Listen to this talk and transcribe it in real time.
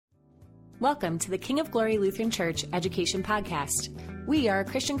Welcome to the King of Glory Lutheran Church Education Podcast. We are a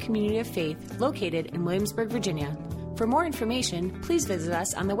Christian community of faith located in Williamsburg, Virginia. For more information, please visit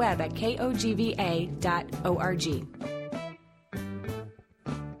us on the web at kogva.org.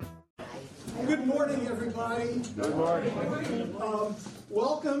 Good morning, everybody. Good morning.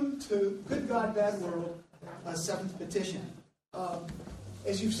 Welcome to Good God, Bad World, Seventh Petition.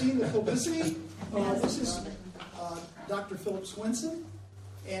 As you've seen the publicity, this is Dr. Philip Swinson,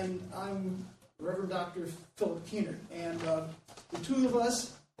 and I'm Reverend Dr. Philip Keener. And the two of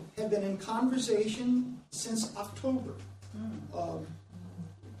us have been in conversation since October.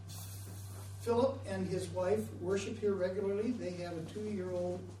 Philip and his wife worship here regularly. They have a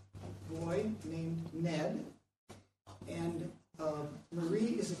 2-year-old boy named Ned, and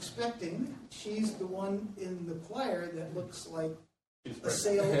Marie is expecting. She's the one in the choir that looks like a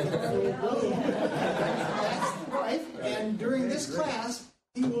sail in a full bloom. That's right. And during this class,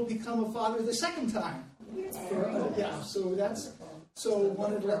 he will become a father the second time. So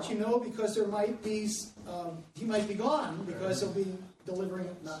wanted to let you know, because there might be he might be gone because he'll be delivering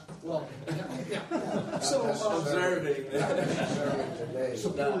it. So Observing today.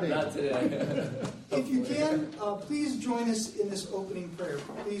 Not today. If you can, please join us in this opening prayer.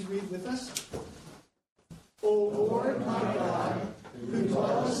 Please read with us. O Lord, my God, who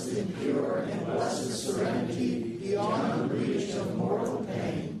dwellest in pure and blessed serenity beyond the reach of mortal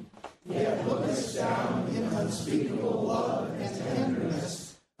pain, yet lookest down in unspeakable love and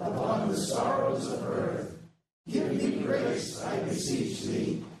tenderness upon the sorrows of earth, give me grace, I beseech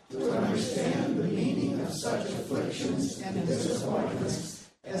thee, to understand the meaning of such afflictions and disappointments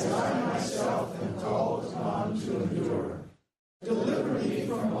as I myself am called upon to endure. Deliver me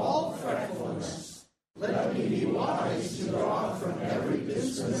from all fretfulness. Let me be wise to draw from every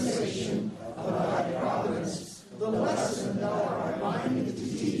dispensation of thy providence the lesson thou art minded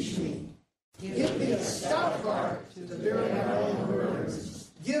to teach me. Give me a stout heart to bear my own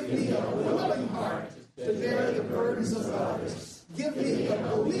burdens. Give me a willing heart to bear the burdens of others. Give me a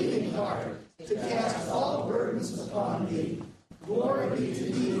believing heart to cast all burdens upon thee. Glory be to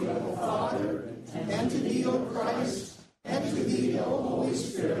thee, O Father, and to thee, O Christ, and to thee, O Holy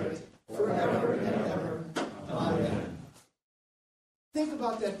Spirit, forever and ever. Amen. Think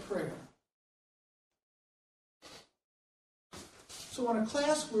about that prayer. So in a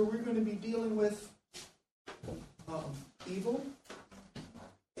class where we're going to be dealing with evil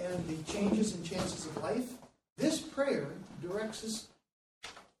and the changes and chances of life, this prayer directs us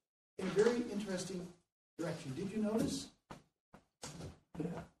in a very interesting direction. Did you notice?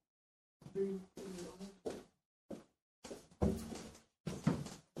 Yeah.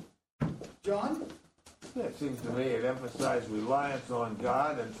 John? Yeah, it seems to me it emphasized reliance on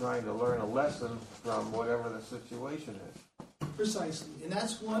God and trying to learn a lesson from whatever the situation is. Precisely, and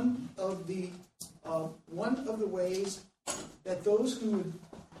that's one of the ways that those who would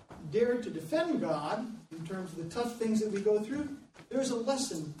dare to defend God in terms of the tough things that we go through, there's a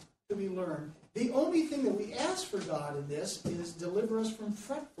lesson to be learned. The only thing that we ask for God in this is deliver us from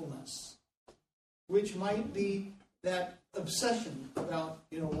fretfulness, which might be that obsession about,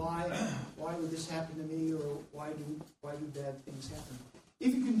 why would this happen to me, or why do bad things happen.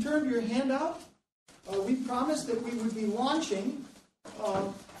 If you can turn to your handout, we promised that we would be launching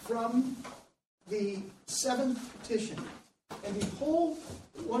from the seventh petition. And behold,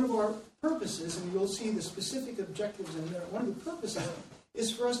 one of our purposes, and you'll see the specific objectives in there, one of the purposes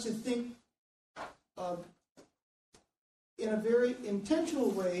is for us to think in a very intentional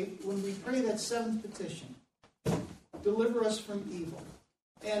way when we pray that seventh petition. Deliver us from evil.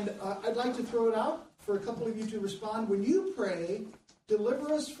 And I'd like to throw it out for a couple of you to respond. When you pray,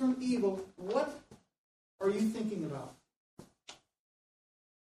 deliver us from evil, what are you thinking about?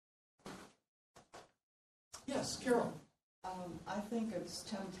 Yes, Carol. I think it's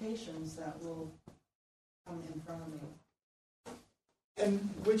temptations that will come in front of me. And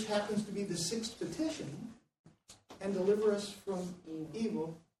which happens to be the sixth petition, and deliver us from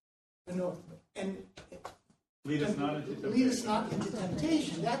evil. And lead us not into temptation. Lead us not into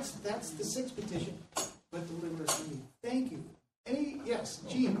temptation. That's the sixth petition, but deliver us from evil. Thank you. Yes,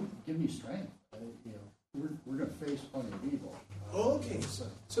 Gene. Give me strength. We're going to face plenty of evil. Okay, so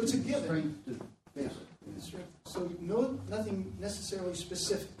it's a given. Strength to face it. So nothing necessarily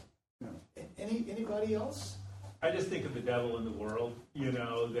specific. No. Anybody else? I just think of the devil in the world,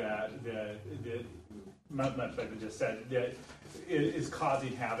 that much like I just said, that is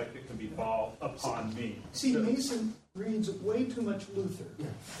causing havoc that can befall upon me. See, Mason reads way too much Luther.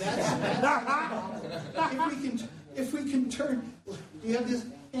 That's if we can turn. Do you have this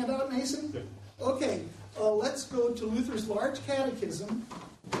handout, Mason? Yeah. Okay, let's go to Luther's Large Catechism,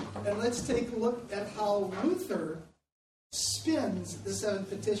 and let's take a look at how Luther spins the seventh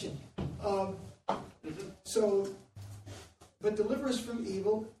petition. But deliver us from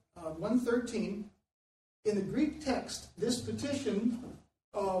evil, 113. In the Greek text, this petition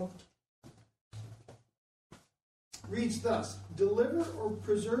reads thus: deliver or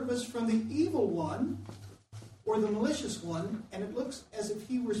preserve us from the evil one, or the malicious one, and it looks as if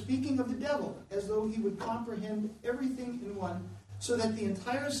he were speaking of the devil, as though he would comprehend everything in one, so that the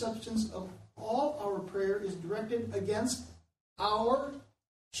entire substance of all our prayer is directed against our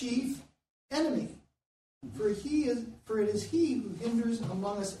chief enemy. For it is he who hinders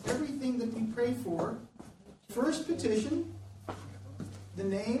among us everything that we pray for. First petition, the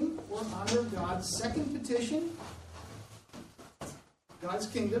name or honor of God. Second petition, God's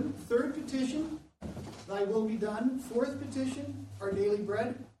kingdom. Third petition, thy will be done. Fourth petition, our daily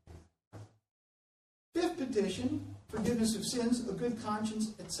bread. Fifth petition, forgiveness of sins, a good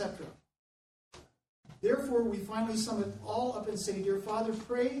conscience, etc. Therefore, we finally sum it all up and say, Dear Father,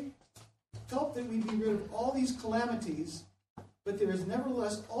 pray, help that we be rid of all these calamities, but there is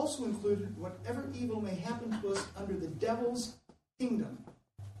nevertheless also included whatever evil may happen to us under the devil's kingdom,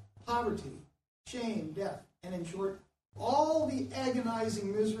 poverty, shame, death, and in short, all the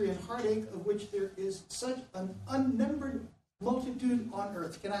agonizing misery and heartache of which there is such an unnumbered multitude on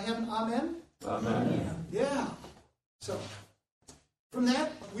earth. Can I have an amen? Amen. Yeah. So, from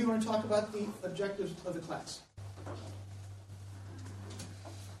that, we want to talk about the objectives of the class.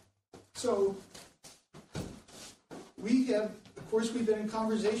 So, we have, of course, we've been in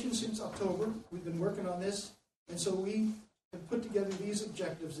conversation since October. We've been working on this, and so we have put together these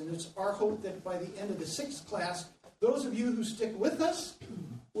objectives, and it's our hope that by the end of the sixth class, those of you who stick with us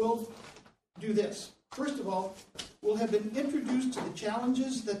will do this. First of all, we'll have been introduced to the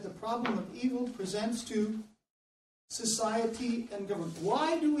challenges that the problem of evil presents to society and government.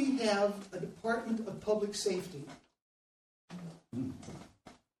 Why do we have a Department of Public Safety?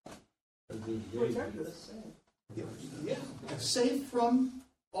 Protect us. Yeah, safe from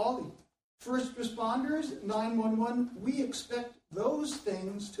all the first responders, 911. We expect those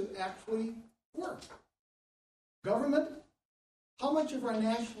things to actually work. Government, how much of our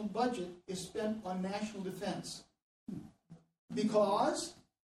national budget is spent on national defense? Because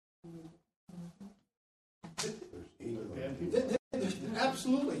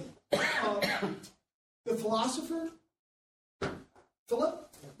absolutely. The philosopher, Philip,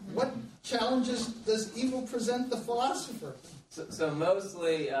 what challenges does evil present the philosopher? So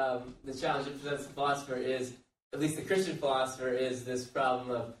mostly the challenge it presents the philosopher is, at least the Christian philosopher, is this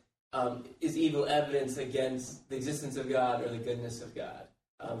problem of is evil evidence against the existence of God or the goodness of God?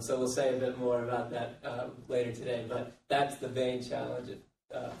 So we'll say a bit more about that later today, but that's the main challenge it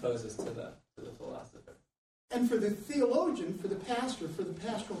poses to the philosopher. And for the theologian, for the pastor, for the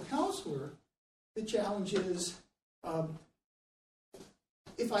pastoral counselor, the challenge is,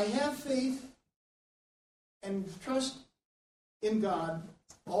 if I have faith and trust in God,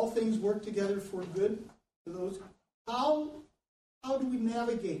 all things work together for good for those. How do we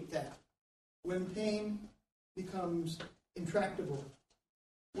navigate that when pain becomes intractable,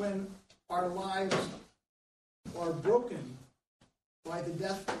 when our lives are broken by the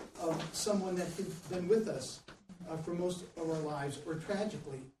death of someone that had been with us for most of our lives, or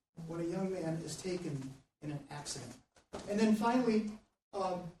tragically, when a young man is taken in an accident? And then finally,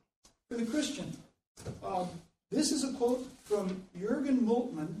 for the Christian, this is a quote from Jürgen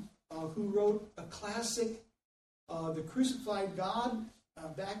Moltmann, who wrote a classic, The Crucified God,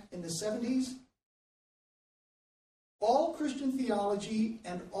 back in the 70s. All Christian theology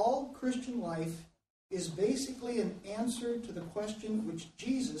and all Christian life is basically an answer to the question which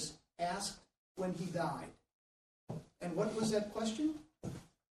Jesus asked when he died. And what was that question?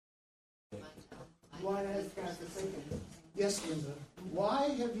 Why has God forsaken you? Yes, Linda. Why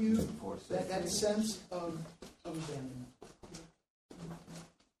have you that sense of abandonment?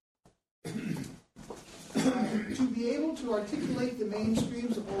 To be able to articulate the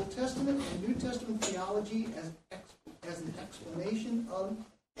mainstreams of Old Testament and New Testament theology as an explanation of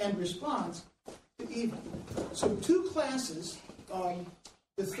and response to evil. So 2 classes,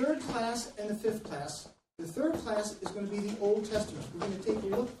 the third class and the fifth class. The third class is going to be the Old Testament. We're going to take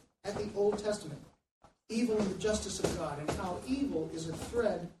a look at the Old Testament. Evil and the justice of God, and how evil is a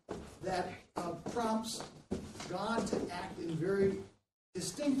thread that prompts God to act in very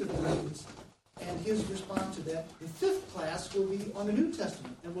distinctive ways, and his response to that. The fifth class will be on the New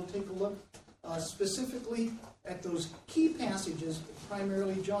Testament, and we'll take a look specifically at those key passages,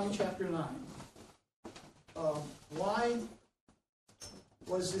 primarily John chapter 9. Why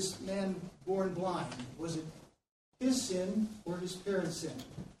was this man born blind? Was it his sin or his parents' sin?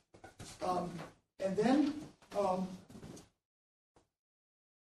 And then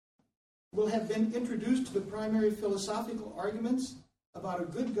we'll have been introduced to the primary philosophical arguments about a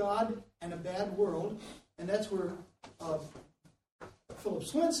good God and a bad world, and that's where Philip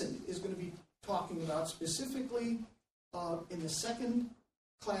Swenson is going to be talking about specifically in the second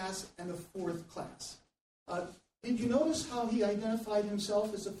class and the fourth class. Did you notice how he identified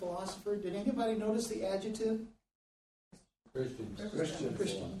himself as a philosopher? Did anybody notice the adjective?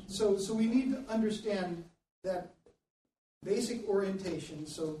 Christian. So we need to understand that basic orientation.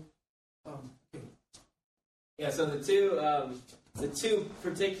 So, okay. Yeah. So the two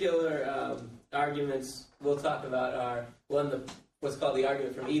particular arguments we'll talk about are one, what's called the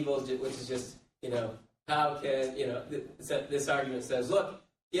argument from evil, which is just, how can, this argument says, look,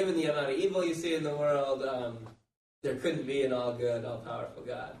 given the amount of evil you see in the world, there couldn't be an all-good, all-powerful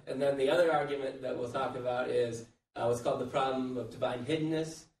God. And then the other argument that we'll talk about is what's called the problem of divine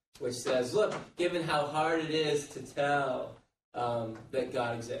hiddenness, which says, look, given how hard it is to tell that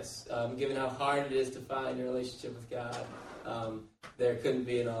God exists, given how hard it is to find a relationship with God, there couldn't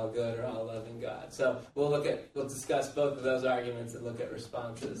be an all-good or all-loving God. So we'll discuss both of those arguments and look at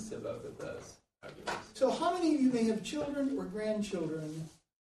responses to both of those arguments. So how many of you may have children or grandchildren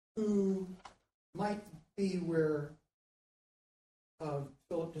who might be where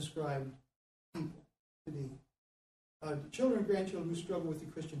Philip described people to be? Children and grandchildren who struggle with the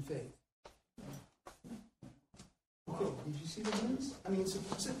Christian faith. Okay, did you see the names? I mean,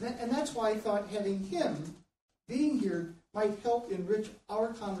 and that's why I thought having him being here might help enrich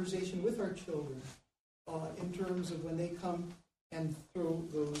our conversation with our children in terms of when they come and throw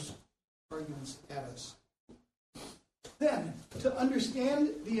those arguments at us. Then, to understand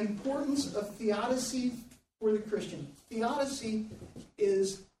the importance of theodicy for the Christian. Theodicy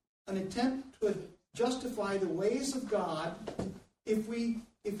is an attempt to justify the ways of God. If we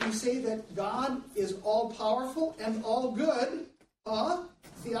say that God is all-powerful and all-good,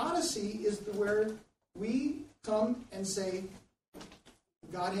 theodicy is where we come and say,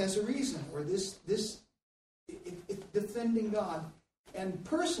 God has a reason, or it's defending God. And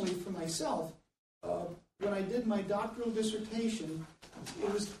personally, for myself, when I did my doctoral dissertation,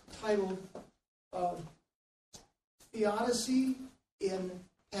 it was titled Theodicy in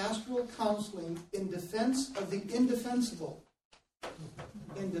Pastoral Counseling in Defense of the Indefensible.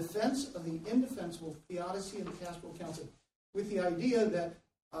 In defense of the indefensible, theodicy in pastoral counseling, with the idea that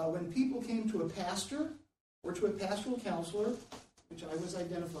when people came to a pastor or to a pastoral counselor, which I was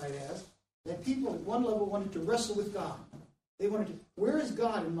identified as, that people at one level wanted to wrestle with God. They wanted to, where is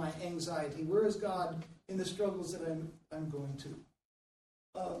God in my anxiety? Where is God in the struggles that I'm going to?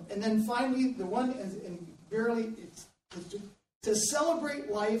 And then finally, the one, and barely, it's to celebrate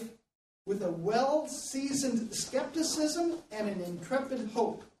life with a well-seasoned skepticism and an intrepid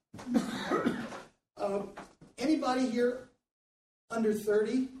hope. Anybody here under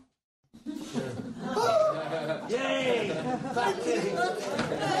 30? Yay!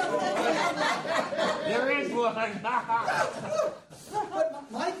 There is one.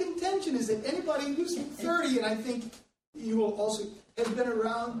 But my contention is that anybody who's 30, and I think you will also, has been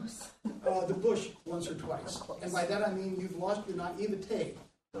around the bush once or twice. And by that I mean you've lost your naivete.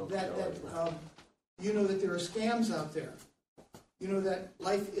 That you know that there are scams out there. You know that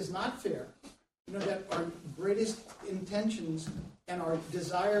life is not fair. You know that our greatest intentions and our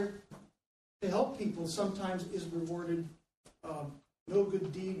desire to help people sometimes is rewarded. No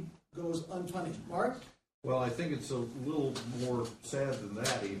good deed goes unpunished. Mark? Well, I think it's a little more sad than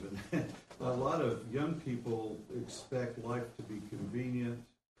that even. A lot of young people expect life to be convenient,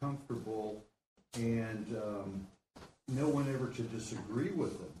 comfortable, and no one ever to disagree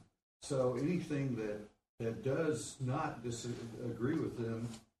with them. So anything that does not disagree with them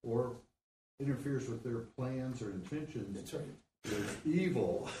or interferes with their plans or intentions That's right. is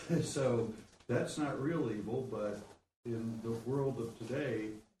evil. So that's not real evil, but in the world of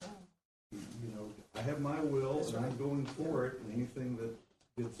today, I have my will, That's and right. I'm going for it, and anything that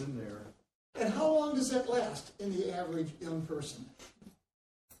gets in there. And how long does that last in the average young person?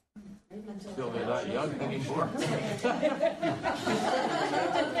 Still, they're not young anymore. But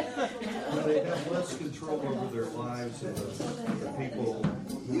they have less control over their lives and the people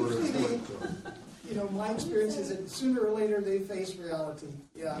who are Usually important to them. my experience is that sooner or later they face reality.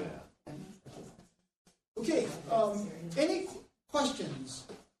 Yeah. Okay. Any questions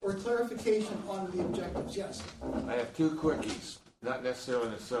or clarification on the objectives? Yes. I have two quickies, not necessarily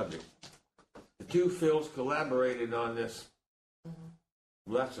on the subject. The two Phils collaborated on this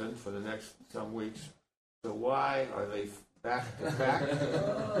lesson for the next some weeks. So why are they back to back?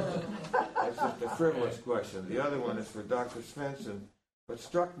 That's just a frivolous question. The other one is for Dr. Svensson. What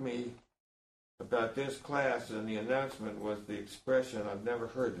struck me about this class, and the announcement was the expression, I've never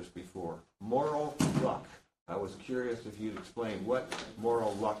heard this before, moral luck. I was curious if you'd explain what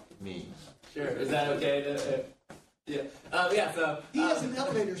moral luck means. Sure. Is that okay? Yeah. So He has an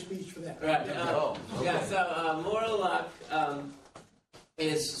elevator speech for that. right. Okay. Yeah. So moral luck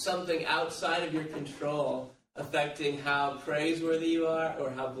is something outside of your control, affecting how praiseworthy you are,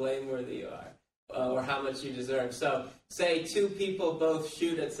 or how blameworthy you are, or how much you deserve. So, say two people both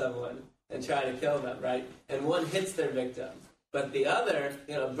shoot at someone and try to kill them, right? And one hits their victim, but the other,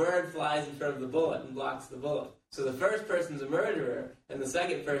 a bird flies in front of the bullet and blocks the bullet. So the first person's a murderer, and the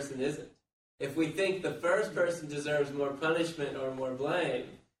second person isn't. If we think the first person deserves more punishment or more blame,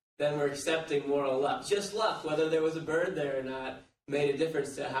 then we're accepting moral luck. Just luck, whether there was a bird there or not, made a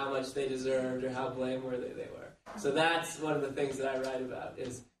difference to how much they deserved or how blameworthy they were. So that's one of the things that I write about,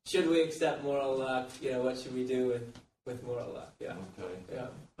 is should we accept moral luck? What should we do with moral luck? Yeah. Okay. Yeah.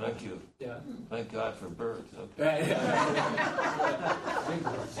 Thank you. Yeah. Thank God for birds. Okay. Right.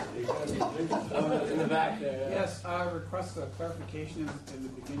 In the back there. Yeah. Yes, I request a clarification in the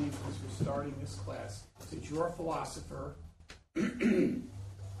beginning as we're starting this class. That you're a philosopher, that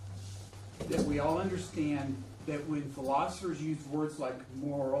we all understand that when philosophers use words like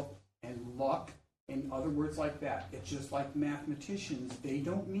moral and luck and other words like that, it's just like mathematicians. They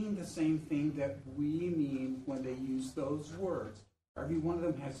don't mean the same thing that we mean when they use those words. Every one of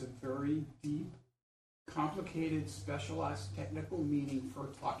them has a very deep, complicated, specialized technical meaning for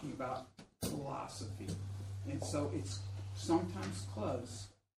talking about philosophy. And so it's sometimes close,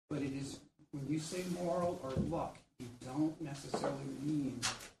 but it is, when you say moral or luck, you don't necessarily mean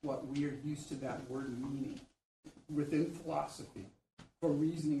what we are used to that word meaning. Within philosophy, for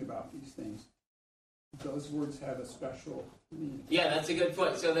reasoning about these things, those words have a special meaning. Yeah, that's a good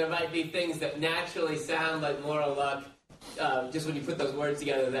point. So there might be things that naturally sound like moral luck, just when you put those words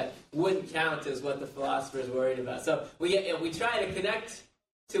together, that wouldn't count as what the philosopher is worried about. So we try to connect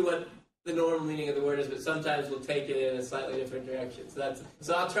to what the normal meaning of the word is, but sometimes we'll take it in a slightly different direction.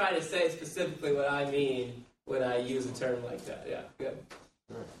 So I'll try to say specifically what I mean when I use a term like that. Yeah, good.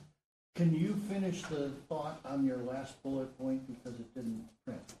 Can you finish the thought on your last bullet point, because it didn't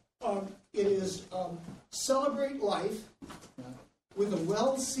print? It is celebrate life with a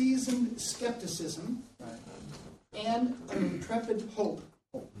well-seasoned skepticism and an intrepid hope.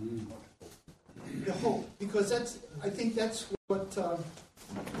 The hope, because I think that's what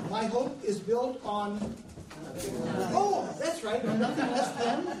my hope is built on. Oh, that's right. Nothing less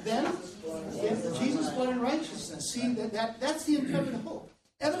than Jesus' blood and righteousness. See, that's the intrepid hope.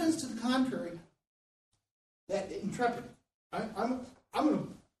 Evidence to the contrary, that intrepid. I'm going to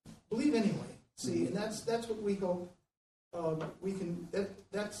believe anyway. See, and that's what we go. We can.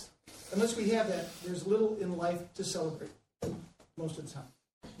 That's unless we have that, there's little in life to celebrate most of the time.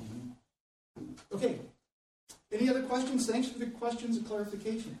 Okay. Any other questions? Thanks for the questions and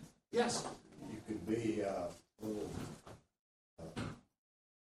clarification. Yes. You could be a little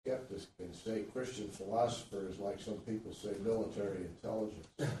skeptic and say Christian philosopher is like some people say military intelligence.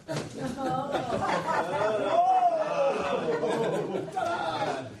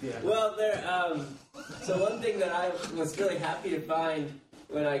 Well, so one thing that I was really happy to find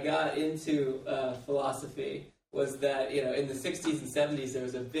when I got into philosophy was that, in the 60s and 70s, there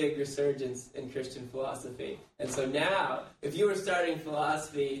was a big resurgence in Christian philosophy. And so now, if you were starting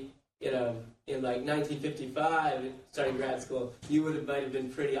philosophy, in like 1955, starting grad school, you might have been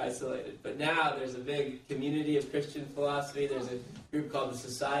pretty isolated. But now there's a big community of Christian philosophy. There's a group called the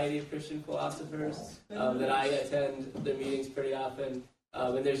Society of Christian Philosophers that I attend their meetings pretty often.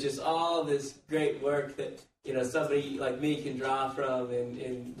 And there's just all this great work that, somebody like me can draw from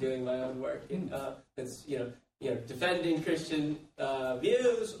in doing my own work. It's, defending Christian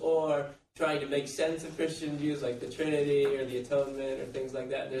views, or trying to make sense of Christian views like the Trinity or the Atonement or things like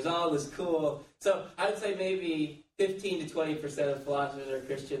that. And there's all this cool. So I would say maybe 15 to 20% of philosophers are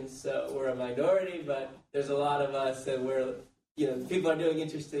Christians. So we're a minority, but there's a lot of us, and we're, people are doing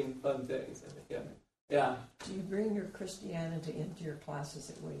interesting, fun things. I think, yeah. Do you bring your Christianity into your classes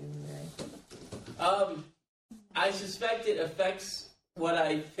at William & Mary? I suspect it affects what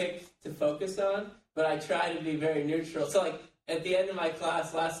I pick to focus on, but I try to be very neutral. So, like, at the end of my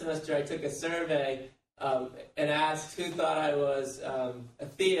class last semester, I took a survey and asked who thought I was a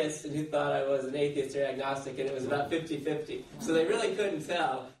theist and who thought I was an atheist or agnostic, and it was about 50-50. So they really couldn't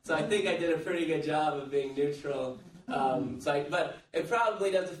tell. So I think I did a pretty good job of being neutral. But it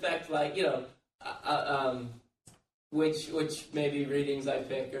probably does affect, like, which maybe readings I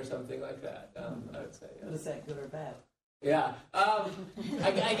pick or something like that. I would say. Yeah. Was that good or bad? Yeah. I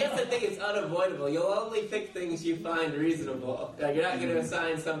guess I think it's unavoidable. You'll only pick things you find reasonable. Like, you're not going to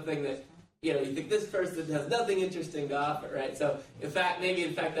assign something that you think this person has nothing interesting to offer, right? So, maybe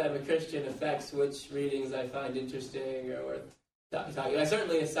the fact that I'm a Christian affects which readings I find interesting or worth talking. I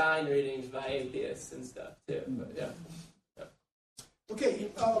certainly assign readings by atheists and stuff too. But yeah.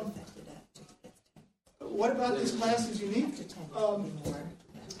 Okay. What about this class is unique?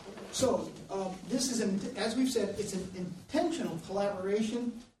 This is, as we've said, it's an intentional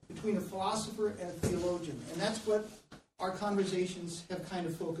collaboration between a philosopher and a theologian, and that's what our conversations have kind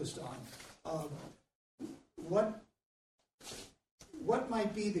of focused on. What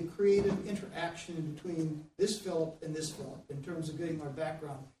might be the creative interaction between this Philip and this Philip in terms of getting our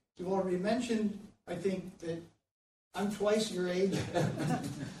background? You've already mentioned, I think, that I'm twice your age,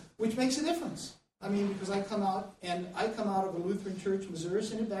 which makes a difference. I mean, because I come out of a Lutheran Church Missouri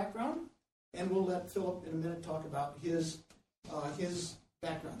Synod background, and we'll let Philip in a minute talk about his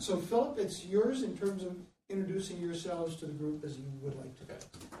background. So, Philip, it's yours in terms of introducing yourselves to the group as you would like to.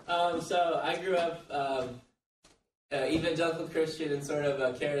 So I grew up evangelical Christian in sort of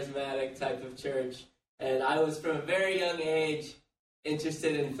a charismatic type of church, and I was from a very young age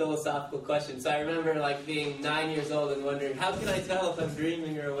interested in philosophical questions. So I remember being 9 years old and wondering, how can I tell if I'm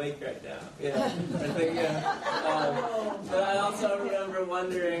dreaming or awake right now? But I also remember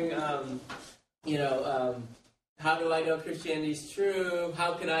wondering, how do I know Christianity's true?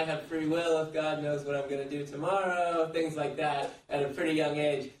 How can I have free will if God knows what I'm going to do tomorrow? Things like that at a pretty young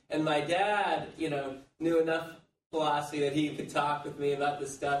age. And my dad, knew enough philosophy that he could talk with me about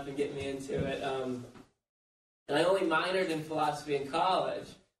this stuff and get me into it. And I only minored in philosophy in college.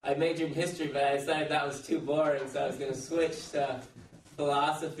 I majored in history, but I decided that was too boring, so I was going to switch to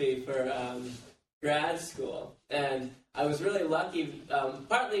philosophy for grad school. And I was really lucky,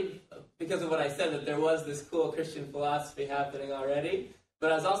 partly because of what I said, that there was this cool Christian philosophy happening already.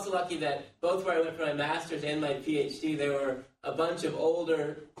 But I was also lucky that both where I went for my master's and my PhD, there were a bunch of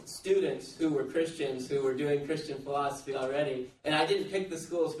older students who were Christians who were doing Christian philosophy already. And I didn't pick the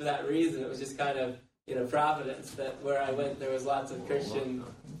schools for that reason. It was just kind of providence that where I went, there was lots of Christian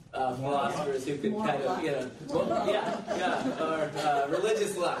philosophers who could kind of, or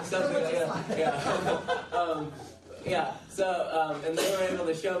religious luck, something like that. And they were able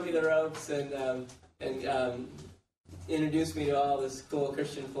to show me the ropes and introduce me to all this cool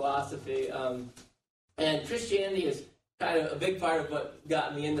Christian philosophy. And Christianity is kind of a big part of what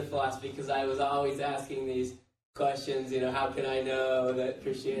got me into philosophy, because I was always asking these questions, how can I know that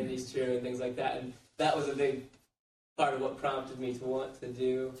Christianity is true and things like that. And that was a big part of what prompted me to want to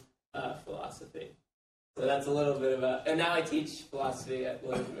do philosophy. So that's a little bit about, and now I teach philosophy at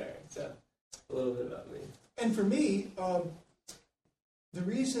Williams-Barry, so a little bit about me. And for me, the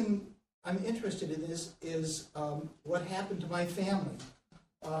reason I'm interested in this is what happened to my family.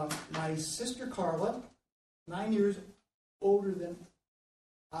 My sister Carla, 9 years older than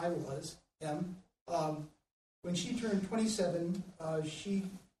I was, when she turned 27, she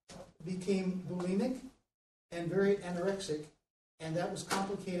became bulimic and very anorexic, and that was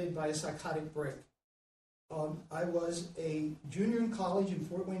complicated by a psychotic break. I was a junior in college in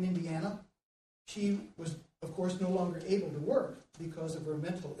Fort Wayne, Indiana. She was, of course, no longer able to work because of her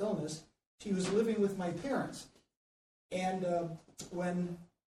mental illness. She was living with my parents. And when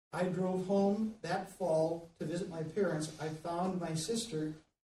I drove home that fall to visit my parents, I found my sister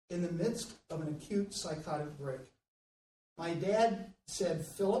in the midst of an acute psychotic break. My dad said,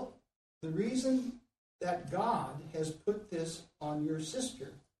 "Philip, the reason that God has put this on your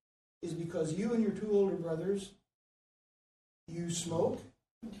sister is because you and your two older brothers, you smoke,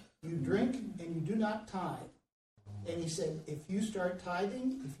 you drink, and you do not tithe." And he said, if you start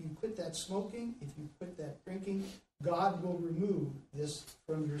tithing, if you quit that smoking, if you quit that drinking, God will remove this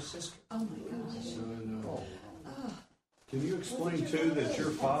from your sister. Oh my gosh. No. Can you explain, too, that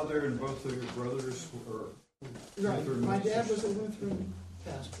your father and both of your brothers were Right. My dad was a Lutheran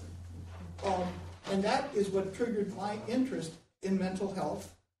pastor. And that is what triggered my interest in mental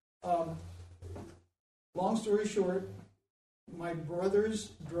health. Long story short, my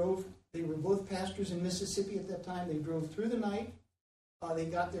brothers drove, they were both pastors in Mississippi at that time. They drove through the night. They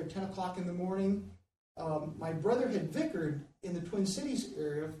got there 10 o'clock in the morning. My brother had vicared in the Twin Cities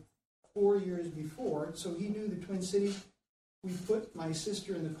area 4 years before, so he knew the Twin Cities. We put my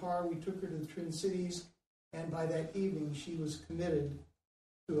sister in the car, we took her to the Twin Cities, and by that evening she was committed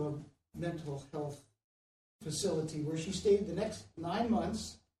to a mental health facility where she stayed the next 9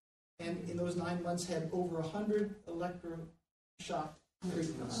 months, and in those 9 months had over 100 electroshock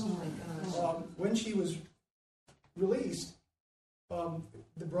treatments. Oh my gosh. When she was released,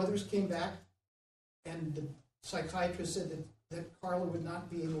 the brothers came back, and the psychiatrist said that Carla would not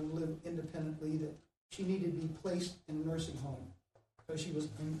be able to live independently, that she needed to be placed in a nursing home because she was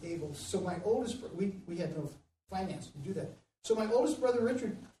unable. So my oldest, we had no finance to do that. So my oldest brother,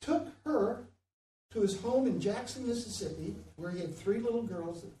 Richard, took her to his home in Jackson, Mississippi, where he had 3 little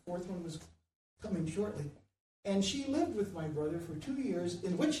girls. The 4th one was coming shortly. And she lived with my brother for 2 years,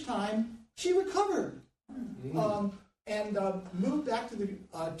 in which time she recovered. And moved back to the,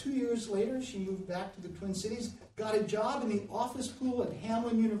 2 years later, she moved back to the Twin Cities, got a job in the office pool at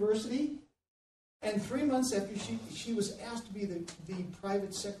Hamlin University, and 3 months after she was asked to be the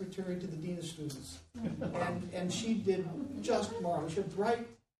private secretary to the dean of students. And she did just marvelous. She was bright,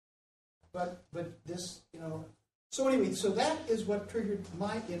 but this, So anyway, so that is what triggered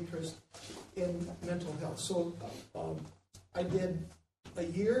my interest in mental health. So I did a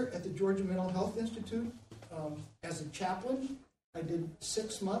year at the Georgia Mental Health Institute as a chaplain. I did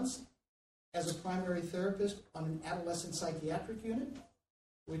 6 months as a primary therapist on an adolescent psychiatric unit,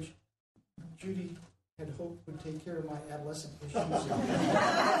 which Judy had hoped would take care of my adolescent issues. No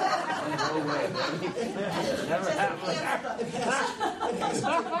way. Never happened.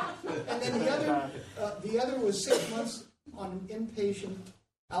 And then the other was 6 months on an inpatient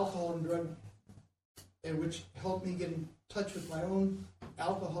alcohol and drug, which helped me get in touch with my own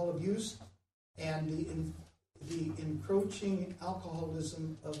alcohol abuse and the encroaching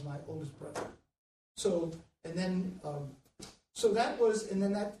alcoholism of my oldest brother. So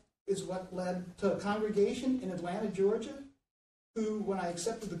that is what led to a congregation in Atlanta, Georgia, who, when I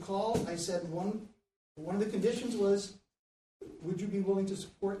accepted the call, I said one of the conditions was, would you be willing to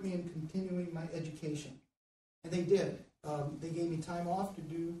support me in continuing my education? And they did. They gave me time off to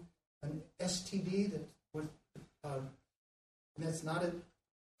do an STD that's not a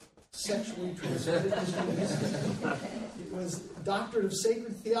sexually transmitted disease. It was Doctorate of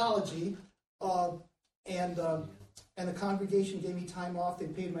Sacred Theology, and the congregation gave me time off. They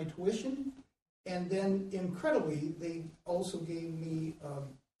paid my tuition, and then, incredibly, they also gave me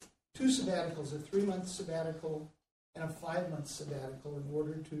 2 sabbaticals, a 3-month sabbatical and a 5-month sabbatical in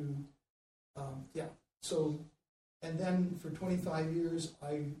order to, and then for 25 years,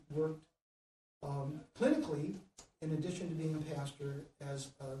 I worked clinically, in addition to being a pastor, as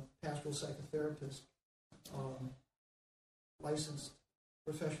a pastoral psychotherapist, licensed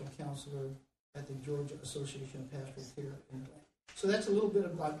professional counselor at the Georgia Association of Pastoral Care in Atlanta. So that's a little bit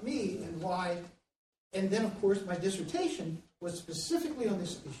about me and why. And then, of course, my dissertation was specifically on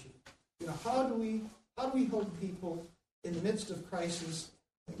this issue. How do we help people in the midst of crisis,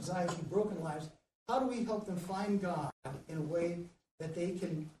 anxiety, broken lives? How do we help them find God in a way that they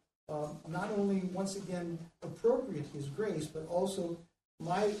can not only, once again, appropriate His grace, but also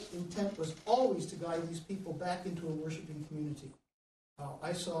my intent was always to guide these people back into a worshiping community.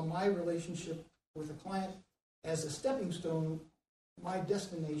 I saw my relationship with a client as a stepping stone. My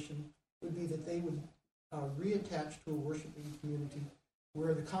destination would be that they would reattach to a worshiping community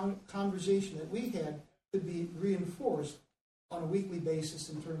where the conversation that we had could be reinforced on a weekly basis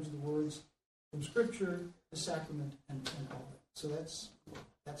in terms of the words from Scripture, the sacrament, and all that. So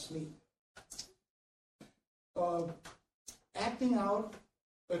that's me. Acting out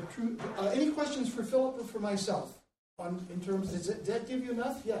a true. Any questions for Philip or for myself? In terms, does that give you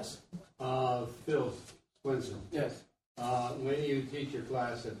enough? Yes. Phil Swinson. Yes. When you teach your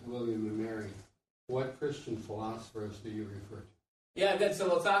class at William and Mary, what Christian philosophers do you refer to? Yeah, good. So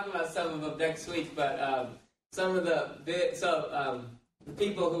we'll talk about some of them next week, but some of the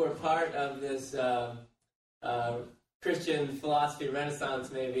people who are part of this Christian philosophy renaissance,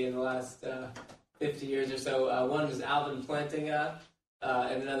 maybe in the last 50 years or so. One is Alvin Plantinga,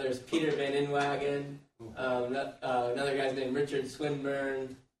 and another is Peter Van Inwagen. Another guy's named Richard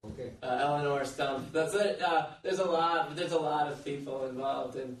Swinburne. Okay. Eleanor Stump. That's it. There's a lot of people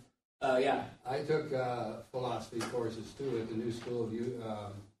involved, and yeah. I took philosophy courses too at the New School of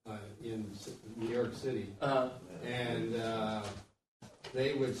in New York City, and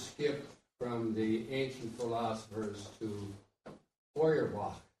they would skip from the ancient philosophers to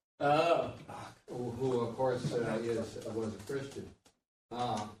Feuerbach, who of course was a Christian.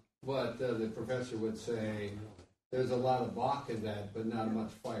 But the professor would say, there's a lot of Bach in that, but not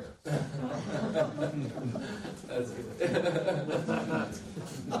much fire. That's good.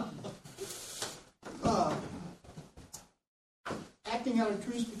 Acting out a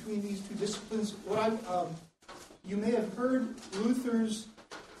truce between these two disciplines. You may have heard Luther's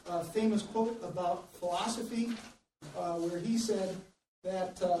famous quote about philosophy, where he said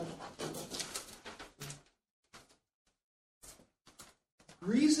that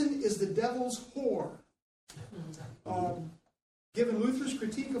reason is the devil's whore. Given Luther's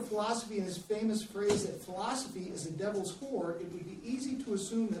critique of philosophy and his famous phrase that philosophy is the devil's whore, it would be easy to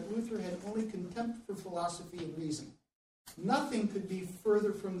assume that Luther had only contempt for philosophy and reason. Nothing could be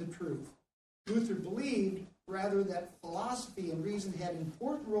further from the truth. Luther believed, rather, that philosophy and reason had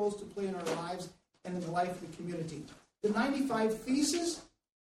important roles to play in our lives and in the life of the community. The 95 Theses,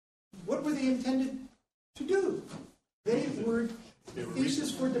 what were they intended to do? They were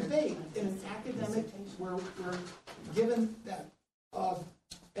theses for debate in an academic, were given that.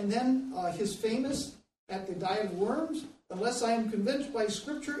 And then his famous, at the Diet of Worms, unless I am convinced by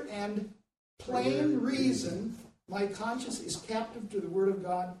Scripture and plain reason, my conscience is captive to the Word of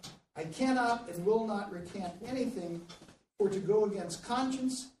God. I cannot and will not recant anything, for to go against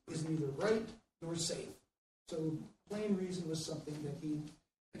conscience is neither right nor safe. So plain reason was something that he,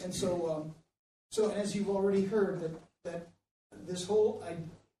 and so as you've already heard, that this whole,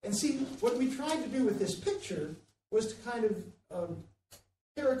 and see, what we tried to do with this picture was to kind of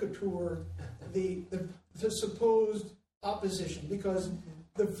caricature the supposed opposition, because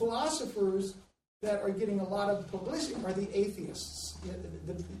the philosophers that are getting a lot of publicity are the atheists.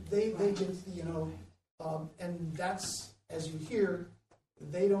 They get, and that's, as you hear,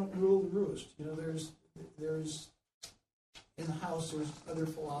 they don't rule the roost. There's in the house there's other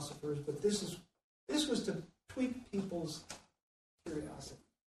philosophers, but this was to tweak people's curiosity.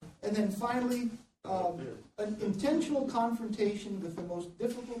 And then finally, an intentional confrontation with the most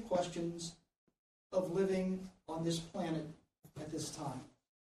difficult questions of living on this planet at this time.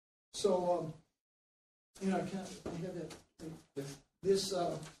 So, I have that. This,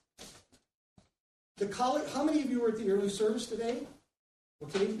 the college. How many of you were at the early service today?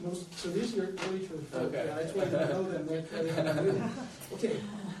 Okay, so these are early church folk. Okay. Yeah, that's why you know them. That's why they have them. Okay,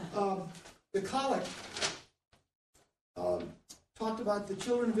 the collect talked about the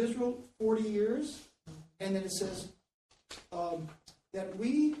children of Israel 40 years, and then it says that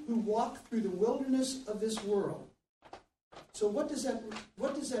we who walk through the wilderness of this world. So what does that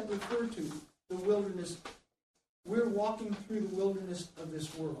refer to? The wilderness. We're walking through the wilderness of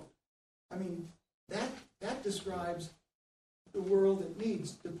this world. I mean, that describes the world that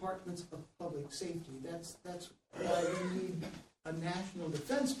needs departments of public safety. That's why we need a national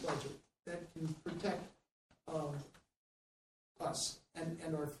defense budget that can protect us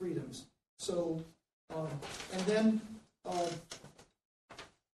and our freedoms. So, and then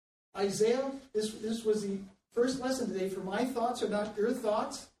Isaiah. This was the first lesson today. For my thoughts are not your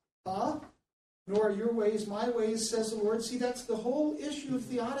thoughts, nor are your ways my ways, says the Lord. See, that's the whole issue of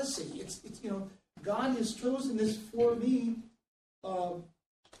theodicy. It's God has chosen this for me,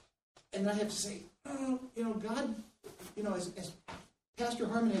 and I have to say, God, as Pastor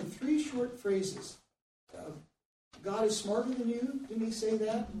Harmon had 3 short phrases. God is smarter than you. Didn't he say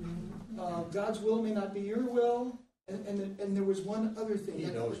that? God's will may not be your will. And there was one other thing. He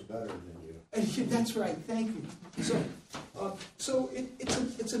knows better than you. That's right. Thank you. So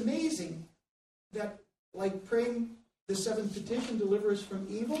it's amazing that, like praying the 7th petition, deliver us from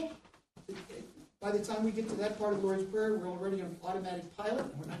evil. By the time we get to that part of the Lord's Prayer, we're already on automatic pilot.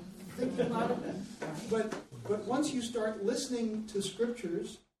 We're not thinking about it. But once you start listening to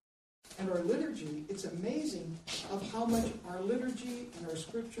scriptures and our liturgy, it's amazing of how much our liturgy and our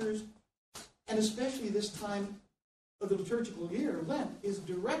scriptures, and especially this time of the liturgical year, Lent, is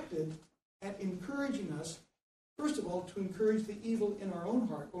directed at encouraging us, first of all, to encourage the evil in our own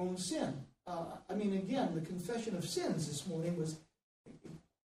heart, our own sin. Again, the confession of sins this morning was,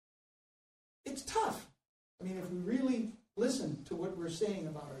 it's tough. If we really listen to what we're saying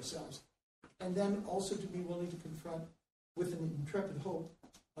about ourselves, and then also to be willing to confront with an intrepid hope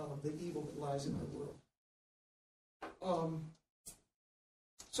the evil that lies in our world.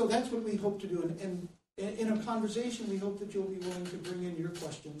 So that's what we hope to do. And in a conversation, we hope that you'll be willing to bring in your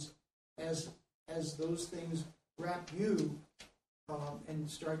questions as those things wrap you and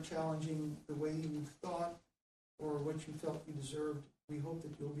start challenging the way you've thought or what you felt you deserved. We hope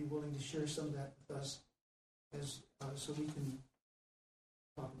that you'll be willing to share some of that with us so we can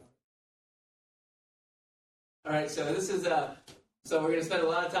talk about it. All right, so this is so we're going to spend a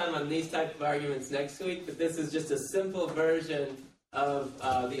lot of time on these type of arguments next week, but this is just a simple version of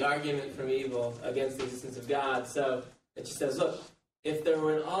the argument from evil against the existence of God. So it just says, look, if there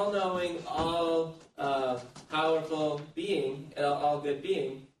were an all-knowing, all-powerful being, all good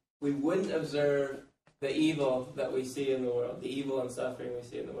being, we wouldn't observe the evil that we see in the world, the evil and suffering we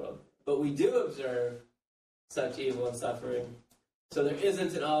see in the world. But we do observe such evil and suffering. So there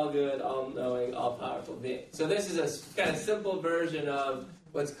isn't an all-good, all-knowing, all-powerful being. So this is a kind of simple version of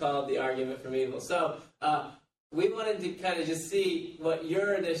what's called the argument from evil. So we wanted to kind of just see what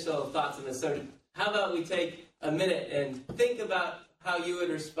your initial thoughts on this. So how about we take a minute and think about how you would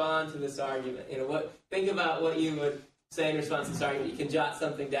respond to this argument. Think about what you would say in response to this argument. You can jot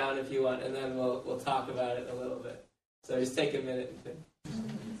something down if you want, and then we'll talk about it a little bit. So just take a minute and think.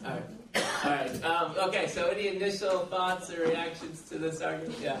 All right. Okay, so any initial thoughts or reactions to this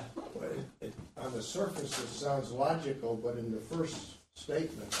argument? Yeah. On the surface, it sounds logical, but in the first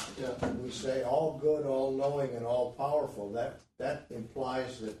statement, we say all good, all knowing, and all powerful. That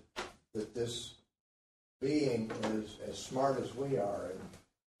implies that this being is as smart as we are and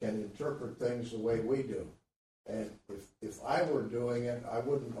can interpret things the way we do. And if I were doing it, I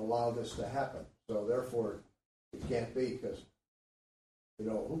wouldn't allow this to happen. So therefore, it can't be, because,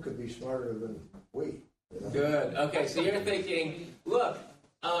 who could be smarter than we? Good. Okay, so you're thinking, look,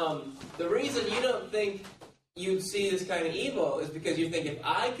 the reason you don't think you'd see this kind of evil is because you think if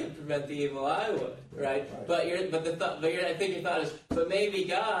I could prevent the evil, I would, right? But I think your thought is, but maybe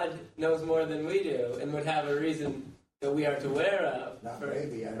God knows more than we do and would have a reason that we aren't aware of.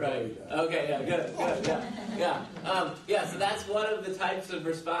 Maybe, I know right. he does. Okay, yeah, good, yeah. So that's one of the types of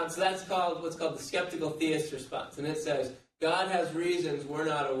response. So that's what's called the skeptical theist response, and it says God has reasons we're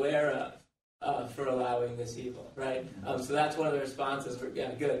not aware of for allowing this evil, right? So that's one of the responses.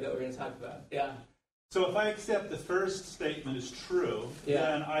 That we're going to talk about. Yeah. So if I accept the first statement is true,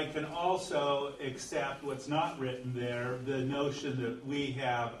 then I can also accept what's not written there, the notion that we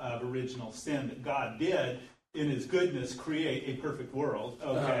have of original sin, that God did, in his goodness, create a perfect world,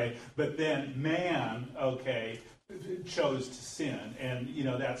 okay? But then man, chose to sin. And,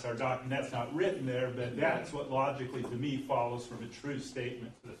 that's our doctrine. That's not written there, but that's what logically, to me, follows from a true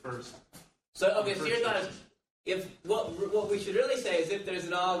statement for the first. So your thought is, if what we should really say is if there's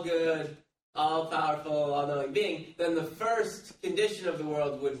an all-good, all-powerful, all-knowing being, then the first condition of the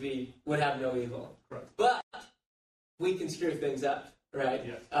world would have no evil. Correct. But we can screw things up, right?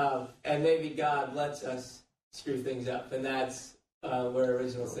 Yes. And maybe God lets us screw things up, and that's where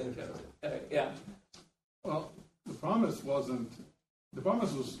original sin comes in. Yeah. Well, the promise was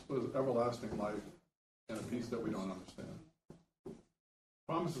everlasting life and a peace that we don't understand. The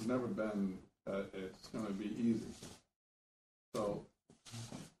promise has never been that it's going to be easy. So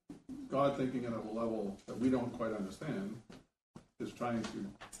God, thinking at a level that we don't quite understand, is trying to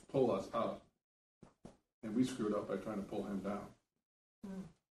pull us up, and we screwed up by trying to pull him down.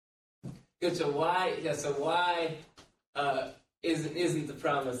 Good. So why isn't the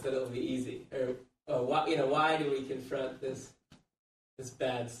promise that it'll be easy, or why do we confront this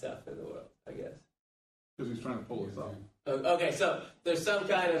bad stuff in the world? I guess because he's trying to pull us up. Okay, so there's some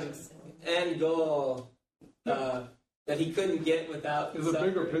kind of end goal that he couldn't get without. There's a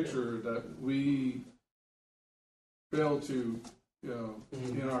bigger picture that we fail to,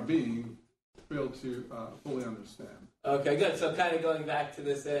 in our being, fail to fully understand. Okay, good. So kind of going back to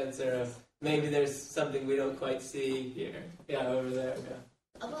this answer of maybe there's something we don't quite see here. Yeah, over there.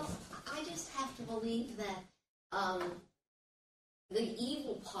 Yeah. Well, I just have to believe that the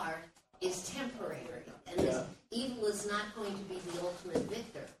evil part is temporary, and this evil is not going to be the ultimate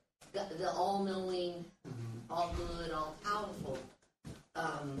victor. The all-knowing, all good, all powerful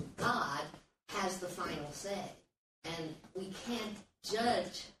God has the final say, and we can't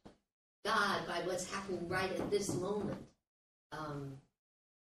judge God by what's happening right at this moment.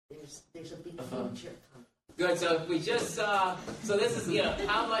 There's a big future coming. Good. So if we just saw, so this is,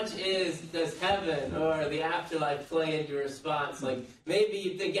 how much does heaven or the afterlife play into response? Like maybe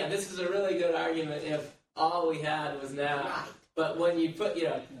you think, this is a really good argument if all we had was now. Right. But when you put,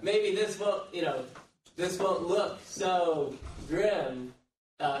 maybe this won't look so grim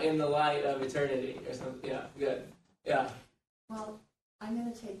in the light of eternity or something. Yeah. Good. Yeah. Well, I'm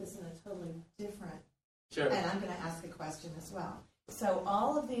going to take this in a totally different. Sure. And I'm going to ask a question as well. So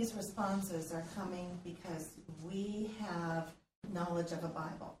all of these responses are coming because we have knowledge of a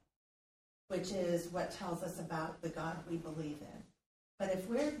Bible, which is what tells us about the God we believe in. But if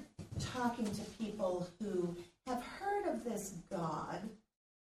we're talking to people who have heard of this God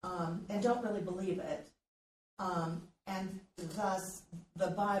and don't really believe it, and thus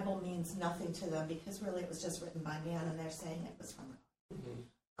the Bible means nothing to them because really it was just written by man and they're saying it was from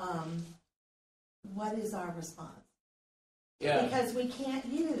God. What is our response? Yeah. Because we can't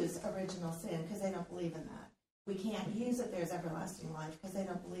use original sin because they don't believe in that. We can't use that there's everlasting life because they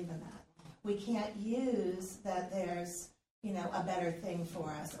don't believe in that. We can't use that there's, a better thing for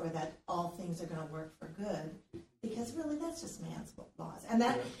us or that all things are going to work for good because really that's just man's laws. And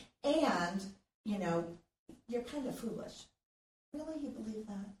you're kind of foolish. Really, you believe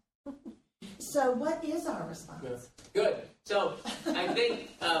that? So what is our response? Yeah. Good. So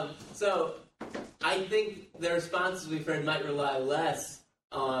I think the responses we've heard might rely less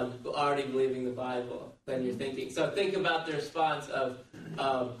on already believing the Bible than you're thinking. So think about the response of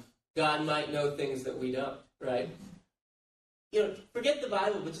God might know things that we don't, right? Forget the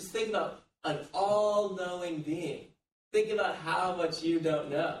Bible, but just think about an all-knowing being think about how much you don't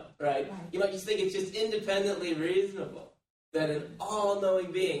know, right? You might just think it's just independently reasonable that an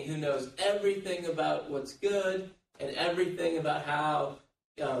all-knowing being who knows everything about what's good and everything about how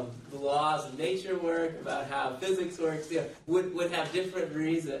the laws of nature work, about how physics works, would have different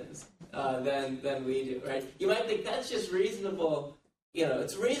reasons than we do, right? You might think that's just reasonable.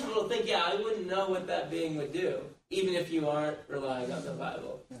 It's reasonable to think, I wouldn't know what that being would do, even if you aren't relying on the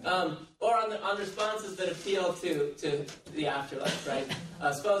Bible. Or on responses that appeal to the afterlife, right?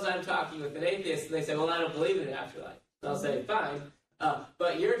 Suppose I'm talking with an atheist and they say, well, I don't believe in the afterlife. And I'll say, fine,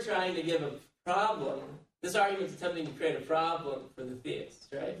 but you're trying to give a problem. This argument's attempting to create a problem for the theists,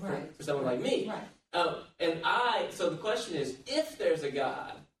 right? For someone like me. So the question is, if there's a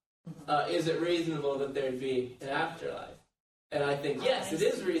God, is it reasonable that there'd be an afterlife? And I think, yes, it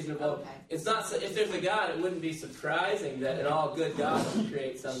is reasonable. It's not. If there's a God, it wouldn't be surprising that an all-good God would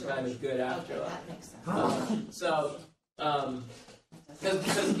create some kind of good afterlife. That makes sense. Because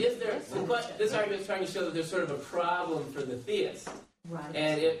this argument is trying to show that there's sort of a problem for the theist. Right.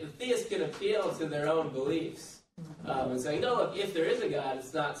 And if the theist can appeal to their own beliefs and say, no, look, if there is a God,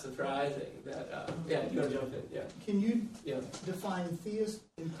 it's not surprising that, you want to jump in, Can you define theist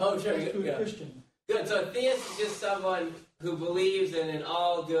in contrast to a Christian? Good. So a theist is just someone who believes in an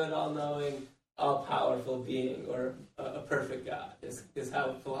all-good, all-knowing, all-powerful being, or a perfect God, is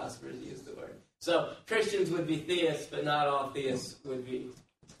how philosophers use the word. So Christians would be theists, but not all theists would be.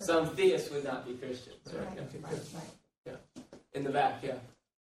 Some theists would not be Christians. Right. In the back,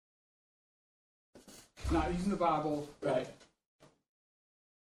 Not using the Bible. Right.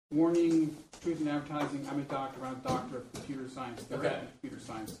 Warning, truth in advertising. I'm a doctor of computer science. Computer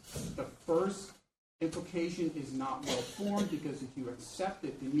science. The first implication is not well formed, because if you accept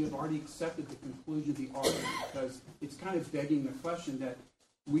it, then you have already accepted the conclusion of the argument, because it's kind of begging the question that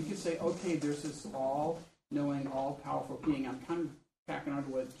we could say, okay, there's this all-knowing, all-powerful being. I'm kind of packing on to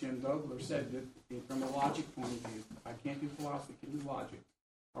what Jim Vogler said, that from a logic point of view, I can't do philosophy, I can do logic.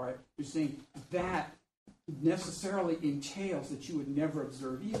 All right? You're saying that necessarily entails that you would never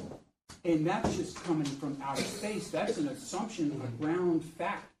observe evil. And that's just coming from outer space. That's an assumption, a ground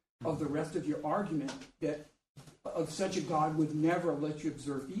fact of the rest of your argument, that of such a God would never let you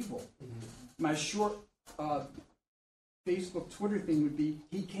observe evil. My short Facebook, Twitter thing would be,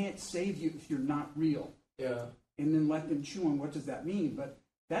 he can't save you if you're not real. And then let them chew on what does that mean. But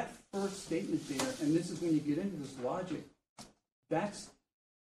that first statement there, and this is when you get into this logic,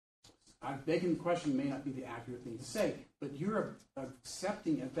 I'm begging the question, may not be the accurate thing to say, but you're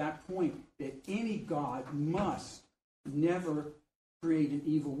accepting at that point that any God must never create an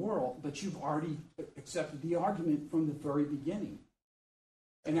evil world, but you've already accepted the argument from the very beginning.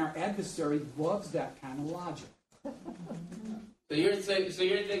 And our adversary loves that kind of logic. So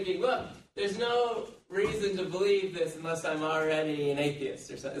you're thinking, look, there's no reason to believe this unless I'm already an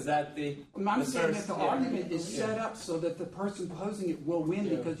atheist, or so. Is that the? I'm saying that the argument is set up so that the person posing it will win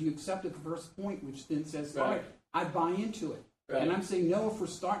because you accepted the first point, which then says, all right, I buy into it. Right. And I'm saying, no, if we're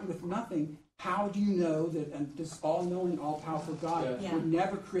starting with nothing, how do you know that this all-knowing, all-powerful God would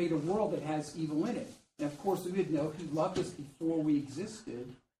never create a world that has evil in it? And of course, we would know he loved us before we existed.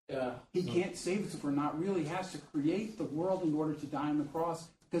 He can't save us if we're not real. He has to create the world in order to die on the cross,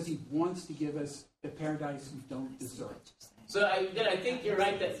 because he wants to give us the paradise we don't deserve. So I think you're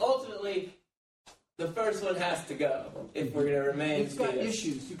right that ultimately the first one has to go if we're going to remain. It's got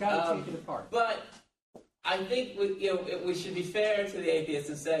issues. You've got to take it apart. But I think we should be fair to the atheists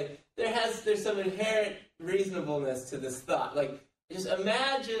and say there's some inherent reasonableness to this thought. Like, just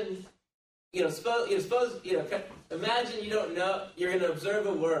imagine, imagine you don't know, you're going to observe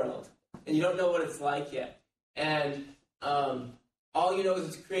a world and you don't know what it's like yet, and all you know is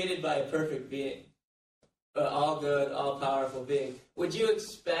it's created by a perfect being, all good, all powerful being. Would you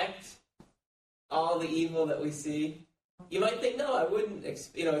expect all the evil that we see? You might think, no, I wouldn't.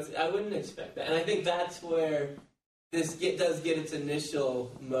 I wouldn't expect that, and I think that's where this does get its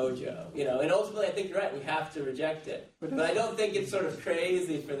initial mojo. And ultimately, I think you're right. We have to reject it, but I don't think it's sort of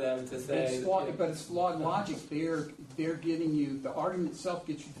crazy for them to say. But it's flawed logic. They're getting you. The argument itself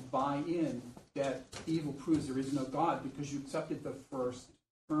gets you to buy in that evil proves there is no God, because you accepted the first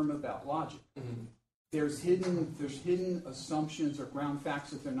term about logic. Mm-hmm. There's hidden assumptions or ground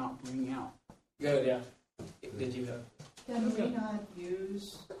facts that they're not bringing out. Good, yeah. Did you have? Can we not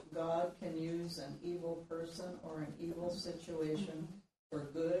use, God can use an evil person or an evil situation for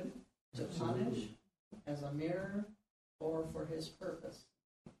good, to punish, as a mirror, or for his purpose?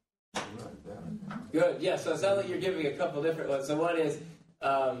 Good, yeah, so it sounds like you're giving a couple different ones. So one is,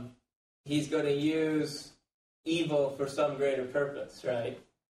 he's going to use evil for some greater purpose, right?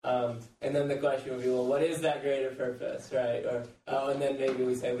 And then the question would be, well, what is that greater purpose, right? Or and then maybe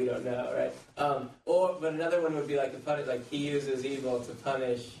we say we don't know, right? But another one would be like he uses evil to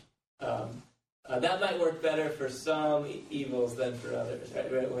punish. That might work better for some evils than for others,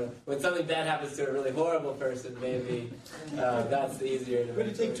 right? When something bad happens to a really horrible person, maybe that's the easier to. We're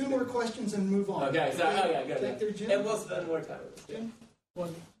going to take two more questions and move on. Okay, so good. Back there, Jim. And we'll spend more time with it. Jim? Well,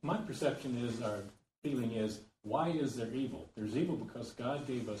 my perception is, our feeling is, why is there evil? There's evil because God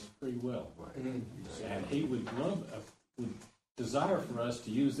gave us free will, and He would desire for us to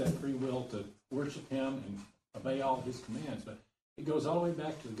use that free will to worship Him and obey all His commands. But it goes all the way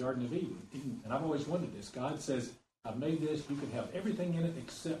back to the Garden of Eden. And I've always wondered this. God says, I've made this, you can have everything in it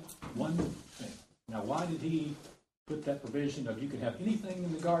except one thing. Now, why did He put that provision of you can have anything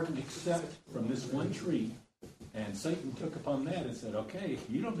in the garden except from this one tree? And Satan took upon that and said, okay,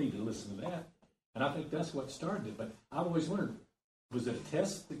 you don't need to listen to that. And I think that's what started it. But I've always wondered, was it a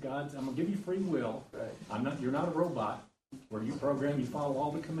test that God, I'm going to give you free will. Right. You're not a robot. Where you program, you follow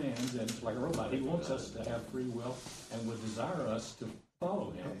all the commands, and it's like a robot. He wants us to have free will and would desire us to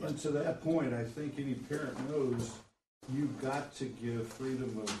follow Him. And to that point, I think any parent knows you've got to give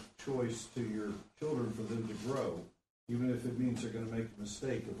freedom of choice to your children for them to grow, even if it means they're going to make a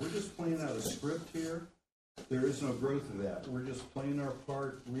mistake. If we're just playing out a script here, there is no growth of that. We're just playing our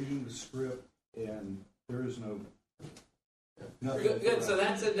part, reading the script, and there is nothing. Good. So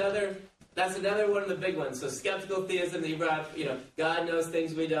that's another one of the big ones. So skeptical theism that you brought up, God knows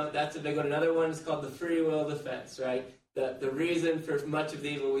things we don't. That's a big one. Another one is called the free will defense, right? The reason for much of the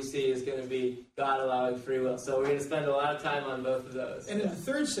evil we see is going to be God allowing free will. So we're going to spend a lot of time on both of those. And in the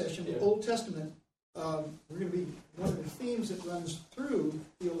third session, the Old Testament, we're going to be, one of the themes that runs through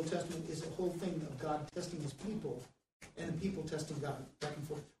the Old Testament is the whole thing of God testing His people and the people testing God back and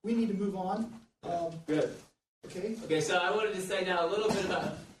forth. We need to move on. Good. Okay, so I wanted to say now a little bit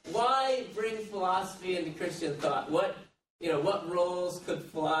about why bring philosophy into Christian thought. What roles could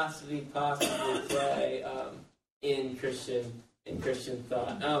philosophy possibly play in Christian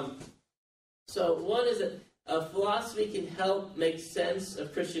thought? So one is that philosophy can help make sense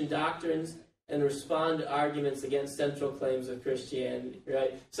of Christian doctrines and respond to arguments against central claims of Christianity,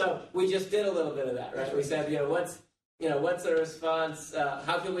 right? So we just did a little bit of that, right? We said, what's the response?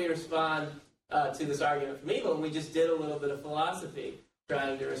 How can we respond to this argument from evil? And we just did a little bit of philosophy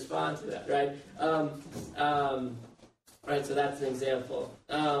trying to respond to that, right? Right, so that's an example.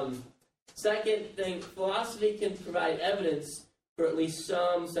 Second thing, philosophy can provide evidence for at least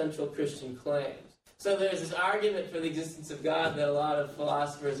some central Christian claims. So there's this argument for the existence of God that a lot of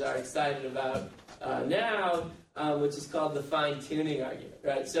philosophers are excited about now, which is called the fine-tuning argument,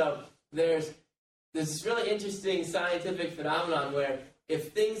 right? So there's this really interesting scientific phenomenon where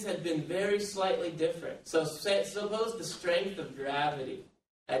if things had been very slightly different, so suppose the strength of gravity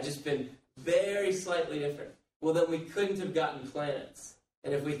had just been very slightly different, well, then we couldn't have gotten planets.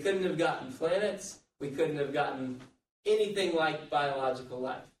 And if we couldn't have gotten planets, we couldn't have gotten anything like biological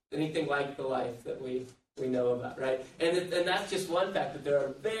life, anything like the life that we know about, right? And that's just one fact, but there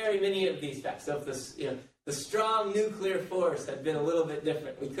are very many of these facts. So if this, the strong nuclear force had been a little bit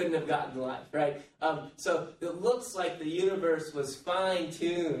different, we couldn't have gotten life, right? So it looks like the universe was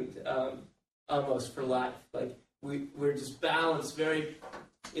fine-tuned almost for life. Like we're just balanced very,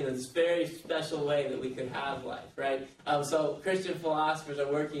 this very special way that we could have life, right? So Christian philosophers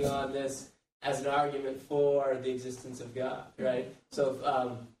are working on this as an argument for the existence of God, right?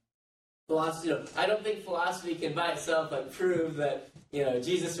 So philosophy, I don't think philosophy can by itself prove that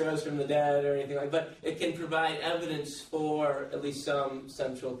Jesus rose from the dead or anything like that, but it can provide evidence for at least some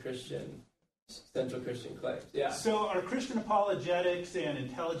central Christian claims. Yeah. So are Christian apologetics and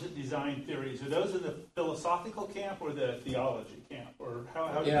intelligent design theories, are those in the philosophical camp or the theology camp? Or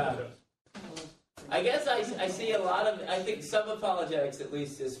how do you know those? I guess I see a lot of, I think some apologetics at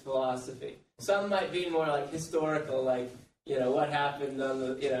least is philosophy. Some might be more historical, what happened on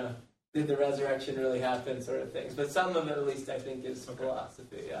the, did the resurrection really happen sort of things. But some of it at least I think is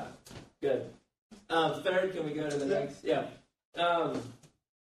philosophy, yeah. Good. Third, can we go to the next? Yeah.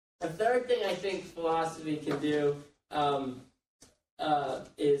 A third thing I think philosophy can do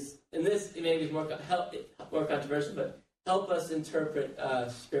is, and this maybe is more controversial, but help us interpret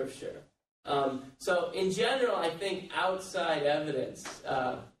Scripture. So in general, I think outside evidence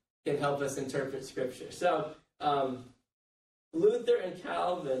can help us interpret Scripture. So Luther and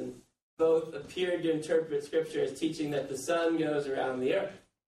Calvin both appeared to interpret Scripture as teaching that the sun goes around the earth.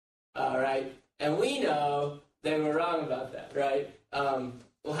 All right? And we know they were wrong about that, right?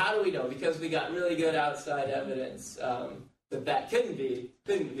 Well, how do we know? Because we got really good outside evidence that couldn't be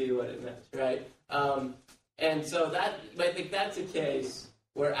what it meant, right? And so I think that's a case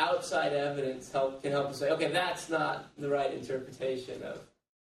where outside evidence can help us say, okay, that's not the right interpretation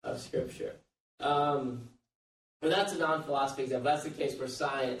of Scripture. But that's a non-philosophy example. That's the case where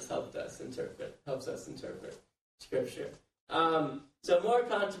science helps us interpret Scripture. So more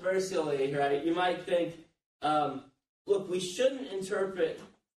controversially, right, you might think, look, we shouldn't interpret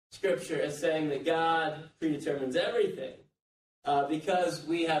Scripture as saying that God predetermines everything, because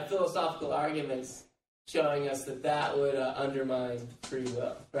we have philosophical arguments showing us that would undermine free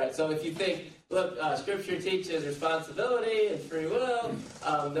will, right? So if you think, look, Scripture teaches responsibility and free will,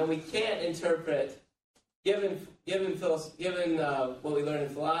 then we can't interpret, given what we learn in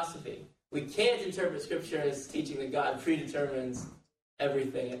philosophy, we can't interpret Scripture as teaching that God predetermines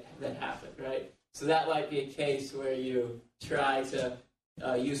everything that happened, right? So that might be a case where you try to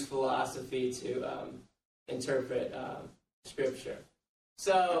use philosophy to interpret Scripture.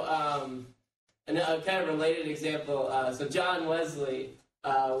 So, and a kind of related example, so John Wesley,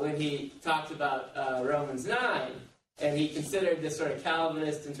 when he talked about Romans 9, and he considered this sort of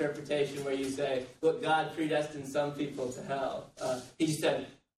Calvinist interpretation where you say, look, God predestined some people to hell. He just said,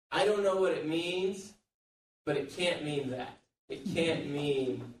 I don't know what it means, but it can't mean that. It can't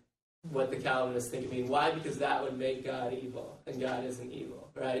mean what the Calvinists think it means. Why? Because that would make God evil, and God isn't evil,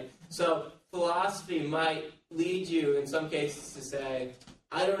 right? So philosophy might lead you in some cases to say,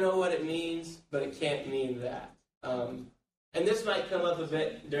 I don't know what it means, but it can't mean that. And this might come up a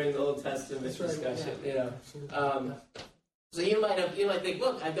bit during the Old Testament discussion, So you might think,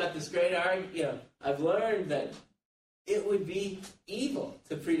 look, I've got this great argument, I've learned that it would be evil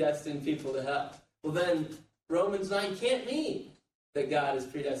to predestine people to hell. Well, then Romans 9 can't mean that God is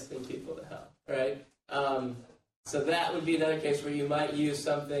predestining people to hell, right? So that would be another case where you might use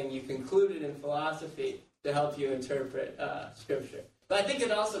something you concluded in philosophy to help you interpret Scripture. But I think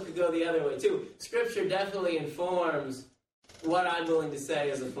it also could go the other way, too. Scripture definitely informs what I'm willing to say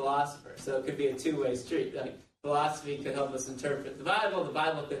as a philosopher. So it could be a two-way street. Like, philosophy could help us interpret the Bible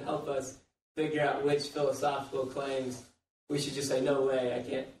could help us figure out which philosophical claims we should just say, no way,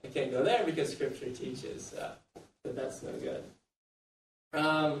 I can't go there because Scripture teaches that that's no good.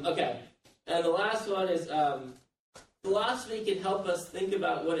 Okay, and the last one is philosophy can help us think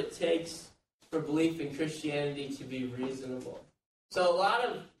about what it takes for belief in Christianity to be reasonable. So a lot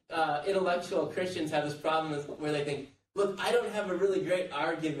of intellectual Christians have this problem where they think, look, I don't have a really great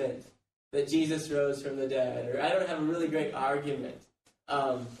argument that Jesus rose from the dead, or I don't have a really great argument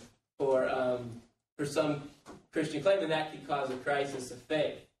for some Christian claim, and that could cause a crisis of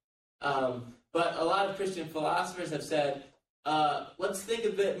faith. But a lot of Christian philosophers have said, let's think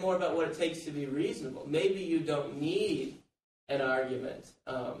a bit more about what it takes to be reasonable. Maybe you don't need an argument.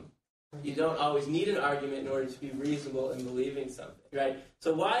 You don't always need an argument in order to be reasonable in believing something, right?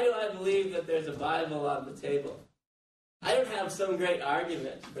 So why do I believe that there's a Bible on the table? I don't have some great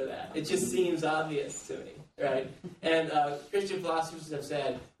argument for that. It just seems obvious to me, right? And Christian philosophers have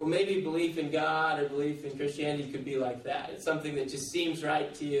said, well, maybe belief in God or belief in Christianity could be like that. It's something that just seems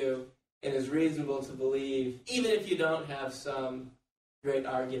right to you and is reasonable to believe, even if you don't have some great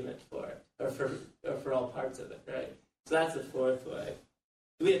argument for it, or for all parts of it, right? So that's the fourth way.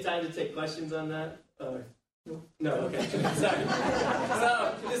 Do we have time to take questions on that? Or? No, okay. Sorry.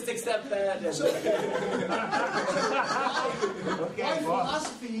 So, just accept that. Why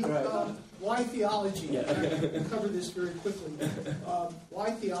philosophy? Why theology? Yeah. I'll cover this very quickly. Why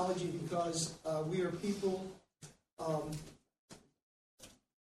theology? Because we are people,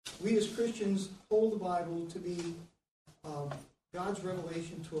 we as Christians hold the Bible to be God's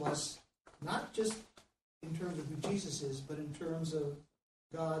revelation to us, not just in terms of who Jesus is, but in terms of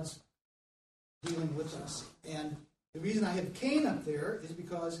God's dealing with us. And the reason I have Cain up there is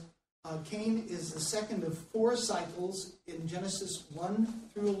because Cain is the second of 4 cycles in Genesis 1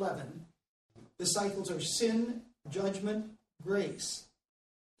 through 11. The cycles are sin, judgment, grace.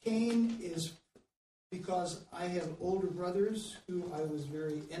 Cain is, because I have older brothers who I was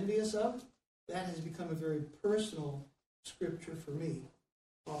very envious of, that has become a very personal scripture for me.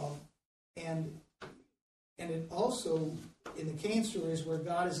 And it also, in the Cain story, is where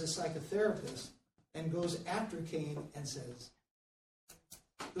God is a psychotherapist and goes after Cain and says,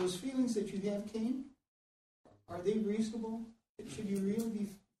 those feelings that you have, Cain, are they reasonable? Should you really be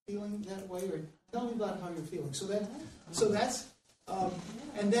feeling that way? Or tell me about how you're feeling. So that's,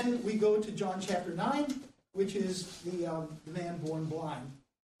 and then we go to John chapter 9, which is the man born blind.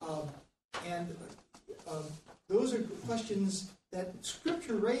 And those are questions that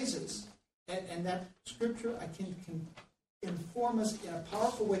Scripture raises. And that Scripture can inform us in a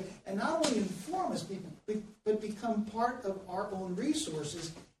powerful way. And not only inform us, but become part of our own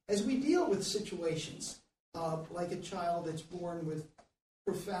resources as we deal with situations. Like a child that's born with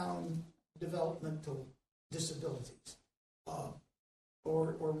profound developmental disabilities, or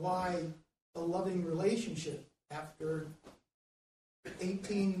why a loving relationship after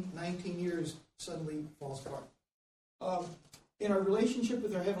 18, 19 years suddenly falls apart. In our relationship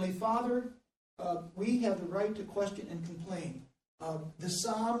with our Heavenly Father, we have the right to question and complain. The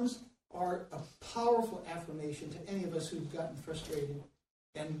Psalms are a powerful affirmation to any of us who've gotten frustrated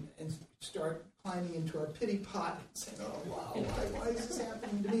and start climbing into our pity pot and saying, oh, wow, why is this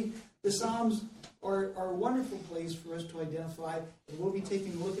happening to me? The Psalms are a wonderful place for us to identify, and we'll be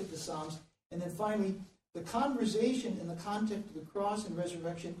taking a look at the Psalms. And then finally, the conversation in the context of the cross and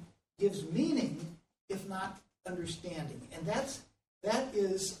resurrection gives meaning, if not understanding. And that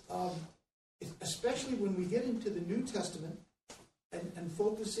is, especially when we get into the New Testament and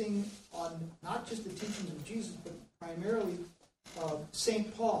focusing on not just the teachings of Jesus, but primarily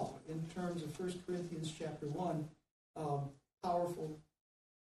St. Paul in terms of 1 Corinthians chapter 1, powerful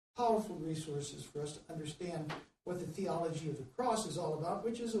resources for us to understand what the theology of the cross is all about,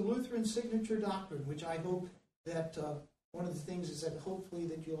 which is a Lutheran signature doctrine, which I hope that one of the things is that hopefully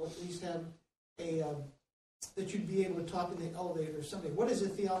that you'll at least have that you'd be able to talk in the elevator someday. What is the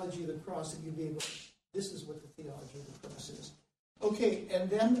theology of the cross? That you'd be able to, this is what the theology of the cross is. Okay, and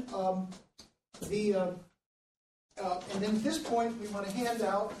then and then at this point we want to hand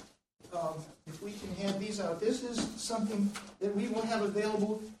out, if we can hand these out, this is something that we will have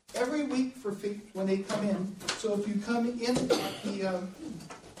available every week for when they come in. So if you come in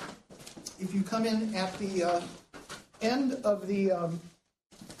at the end of the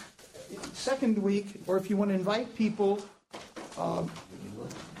second week, or if you want to invite people,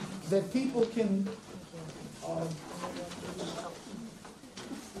 that people can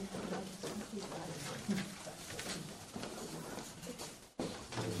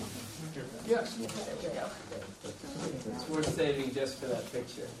yes. It's worth saving just for that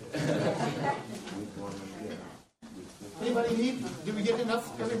picture. Anybody need? Did we get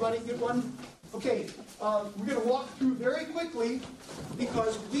enough? Everybody get one? Okay, we're going to walk through very quickly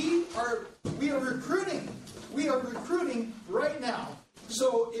because we are recruiting. We are recruiting right now.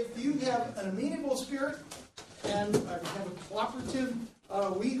 So if you have an amenable spirit and have a cooperative,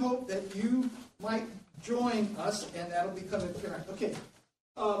 we hope that you might join us, and that'll become apparent. Okay,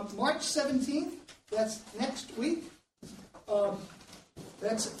 March 17th. That's next week.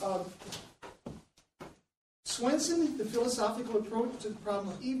 That's Swenson, the philosophical approach to the problem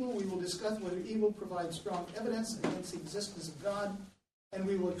of evil. We will discuss whether evil provides strong evidence against the existence of God, and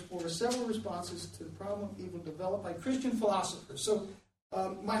we will explore several responses to the problem of evil developed by Christian philosophers. So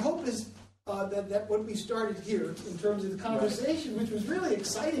my hope is that what we started here in terms of the conversation, which was really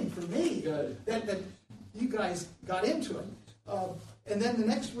exciting for me, that you guys got into it. And then the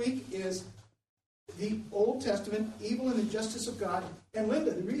next week is the Old Testament, evil and the justice of God. And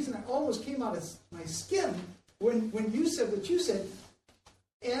Linda, the reason I almost came out of my skin when you said what you said,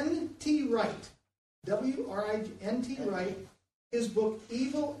 N.T. Wright, W-R-I-N.T. Wright, his book,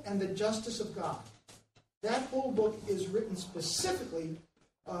 Evil and the Justice of God. That whole book is written specifically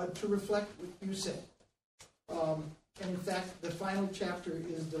to reflect what you said. And in fact, the final chapter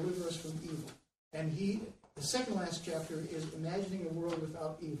is Deliver Us from Evil. And the second last chapter is Imagining a World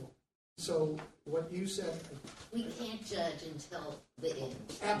Without Evil. So what you said... We can't judge until the end.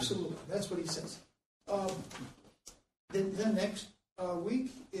 Absolutely. That's what he says. The next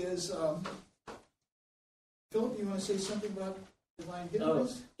week is... Philip, you want to say something about divine hiddenness? Oh,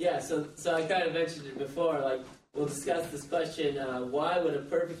 yeah. So I kind of mentioned it before. Like, we'll discuss this question, why would a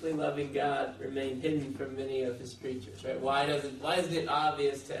perfectly loving God remain hidden from many of his creatures, right? Why isn't it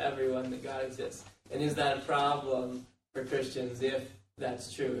obvious to everyone that God exists? And is that a problem for Christians if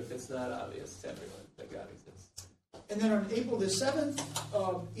that's true, if it's not obvious to everyone that God exists? And then on April the 7th,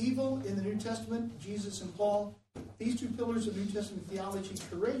 evil in the New Testament, Jesus and Paul. These two pillars of New Testament theology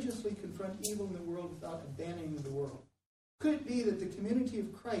courageously confront evil in the world without abandoning the world. Could it be that the community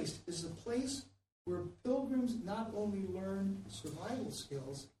of Christ is a place where pilgrims not only learn survival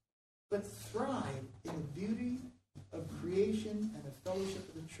skills, but thrive in the beauty of creation and the fellowship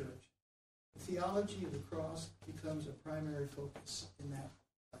of the church? The theology of the cross becomes a primary focus in that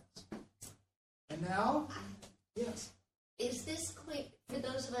place. And now, yes. Is this going, for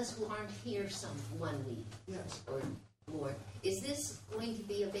those of us who aren't here some 1 week, yes, or more, is this going to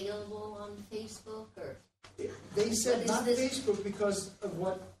be available on Facebook or? They said not Facebook because of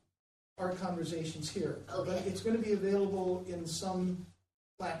what our conversations here. Okay. But it's going to be available in some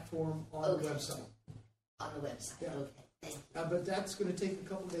platform on the website. On the website. Yeah. Okay. Thank you. But that's going to take a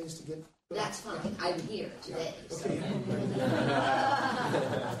couple days to get. That's fine. Yeah. I'm here today. Yeah. Okay.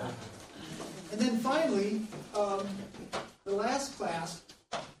 And then finally, the last class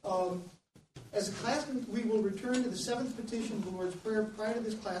As a class, we will return to the seventh petition of the Lord's Prayer. Prior to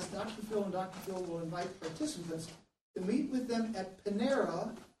this class, Dr. Phil and Dr. Phil will invite participants to meet with them at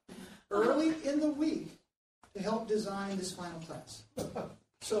Panera early in the week to help design this final class.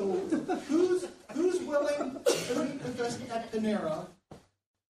 So, who's willing to meet with us at Panera?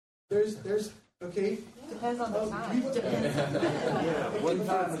 There's okay. Depends on the time. What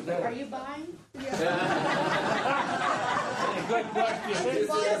time is that? Are you buying? Good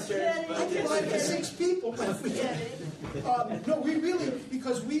question. I can buy 6 people. No, we really,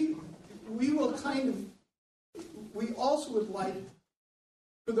 because we will kind of, we also would like,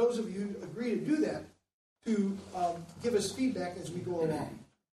 for those of you who agree to do that, to give us feedback as we go along.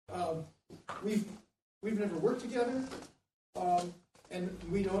 We've never worked together, and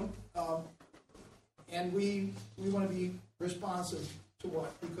we don't, and we want to be responsive to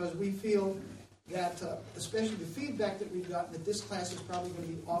what, because we feel that, especially the feedback that we've gotten, that this class is probably going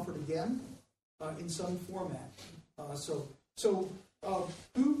to be offered again in some format. So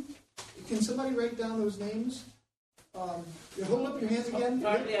who can somebody write down those names? You hold up your hands again.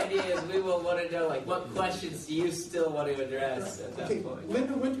 Part of the idea is we will want to know, like, what questions do you still want to address at that point?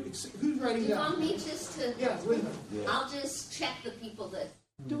 Linda, who's writing down? Do you want me just to? Yeah, Linda. I'll just check the people that.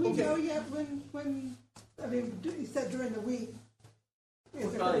 Do we know yet when? I mean, you said during the week.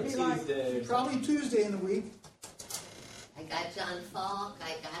 Is it Probably going to be Tuesday. like? Probably Tuesday in the week. I got John Falk.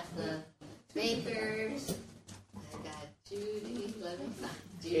 I got the Bakers. I got Judy. Let me find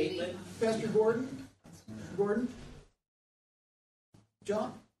Judy. Pastor Gordon.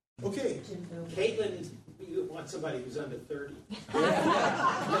 John? Okay. Caitlin, you want somebody who's under 30.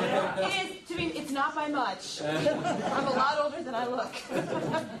 It's not by much. I'm a lot older than I look.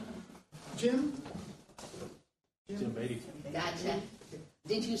 Jim? Jim Beatty. Gotcha.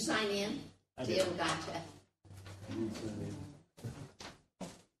 Did you sign in? Jim, gotcha.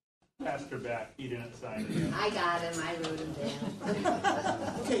 Pastor Beck, he didn't sign in. I got him. I wrote him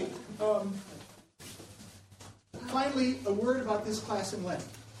down. Okay. Finally, a word about this class in Lent.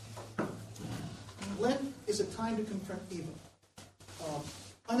 Lent is a time to confront evil.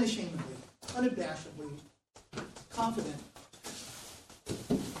 Unashamedly, unabashedly, confident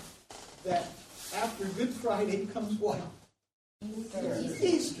that after Good Friday comes what?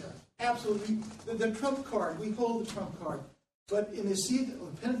 Easter. Absolutely. The trump card. We hold the trump card. But in the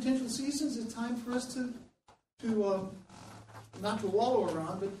penitential seasons, it's time for us to not to wallow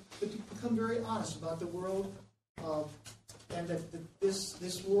around, but to become very honest about the world, and that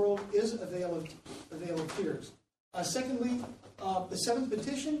this world is a vale of tears. Secondly, the seventh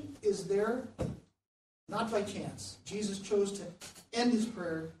petition is there not by chance. Jesus chose to end his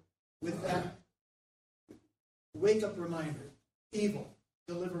prayer with that wake-up reminder: evil,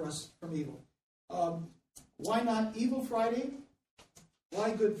 deliver us from evil. Why not Evil Friday?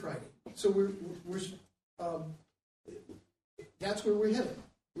 Why Good Friday? So that's where we're headed.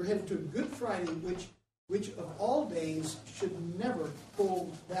 We're headed to Good Friday, which of all days should never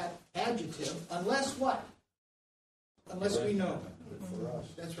hold that adjective, unless what? Unless we know. For us.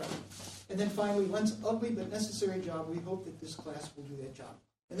 That's right. And then finally, Lent's ugly but necessary job. We hope that this class will do that job.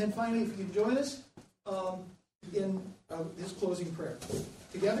 And then finally, if you can join us in this closing prayer.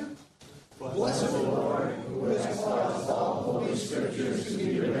 Together? Blessed the Lord, who has caused all holy scriptures to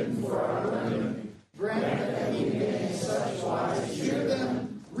be written for our learning. Grant that we may in such wise hear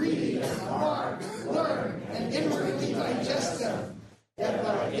them, read and mark, learn, and inwardly digest them, that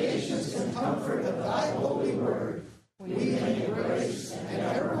by patience and comfort of thy holy word, we may embrace and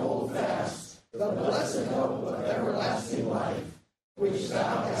ever hold fast the blessed hope of everlasting life, which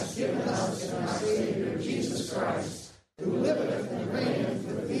thou hast given us in our Savior Jesus Christ, who liveth and reigneth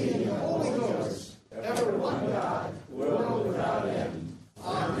with thee in the Holy Ghost, ever one God, world without end.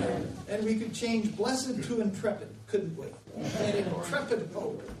 Amen. And we could change blessed to intrepid, couldn't we? An intrepid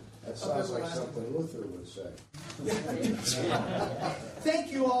hope. That sounds like something Luther would say.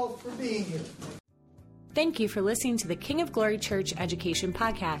 Thank you all for being here. Thank you for listening to the King of Glory Church Education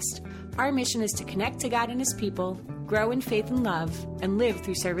Podcast. Our mission is to connect to God and His people, grow in faith and love, and live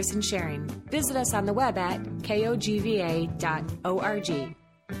through service and sharing. Visit us on the web at kogva.org.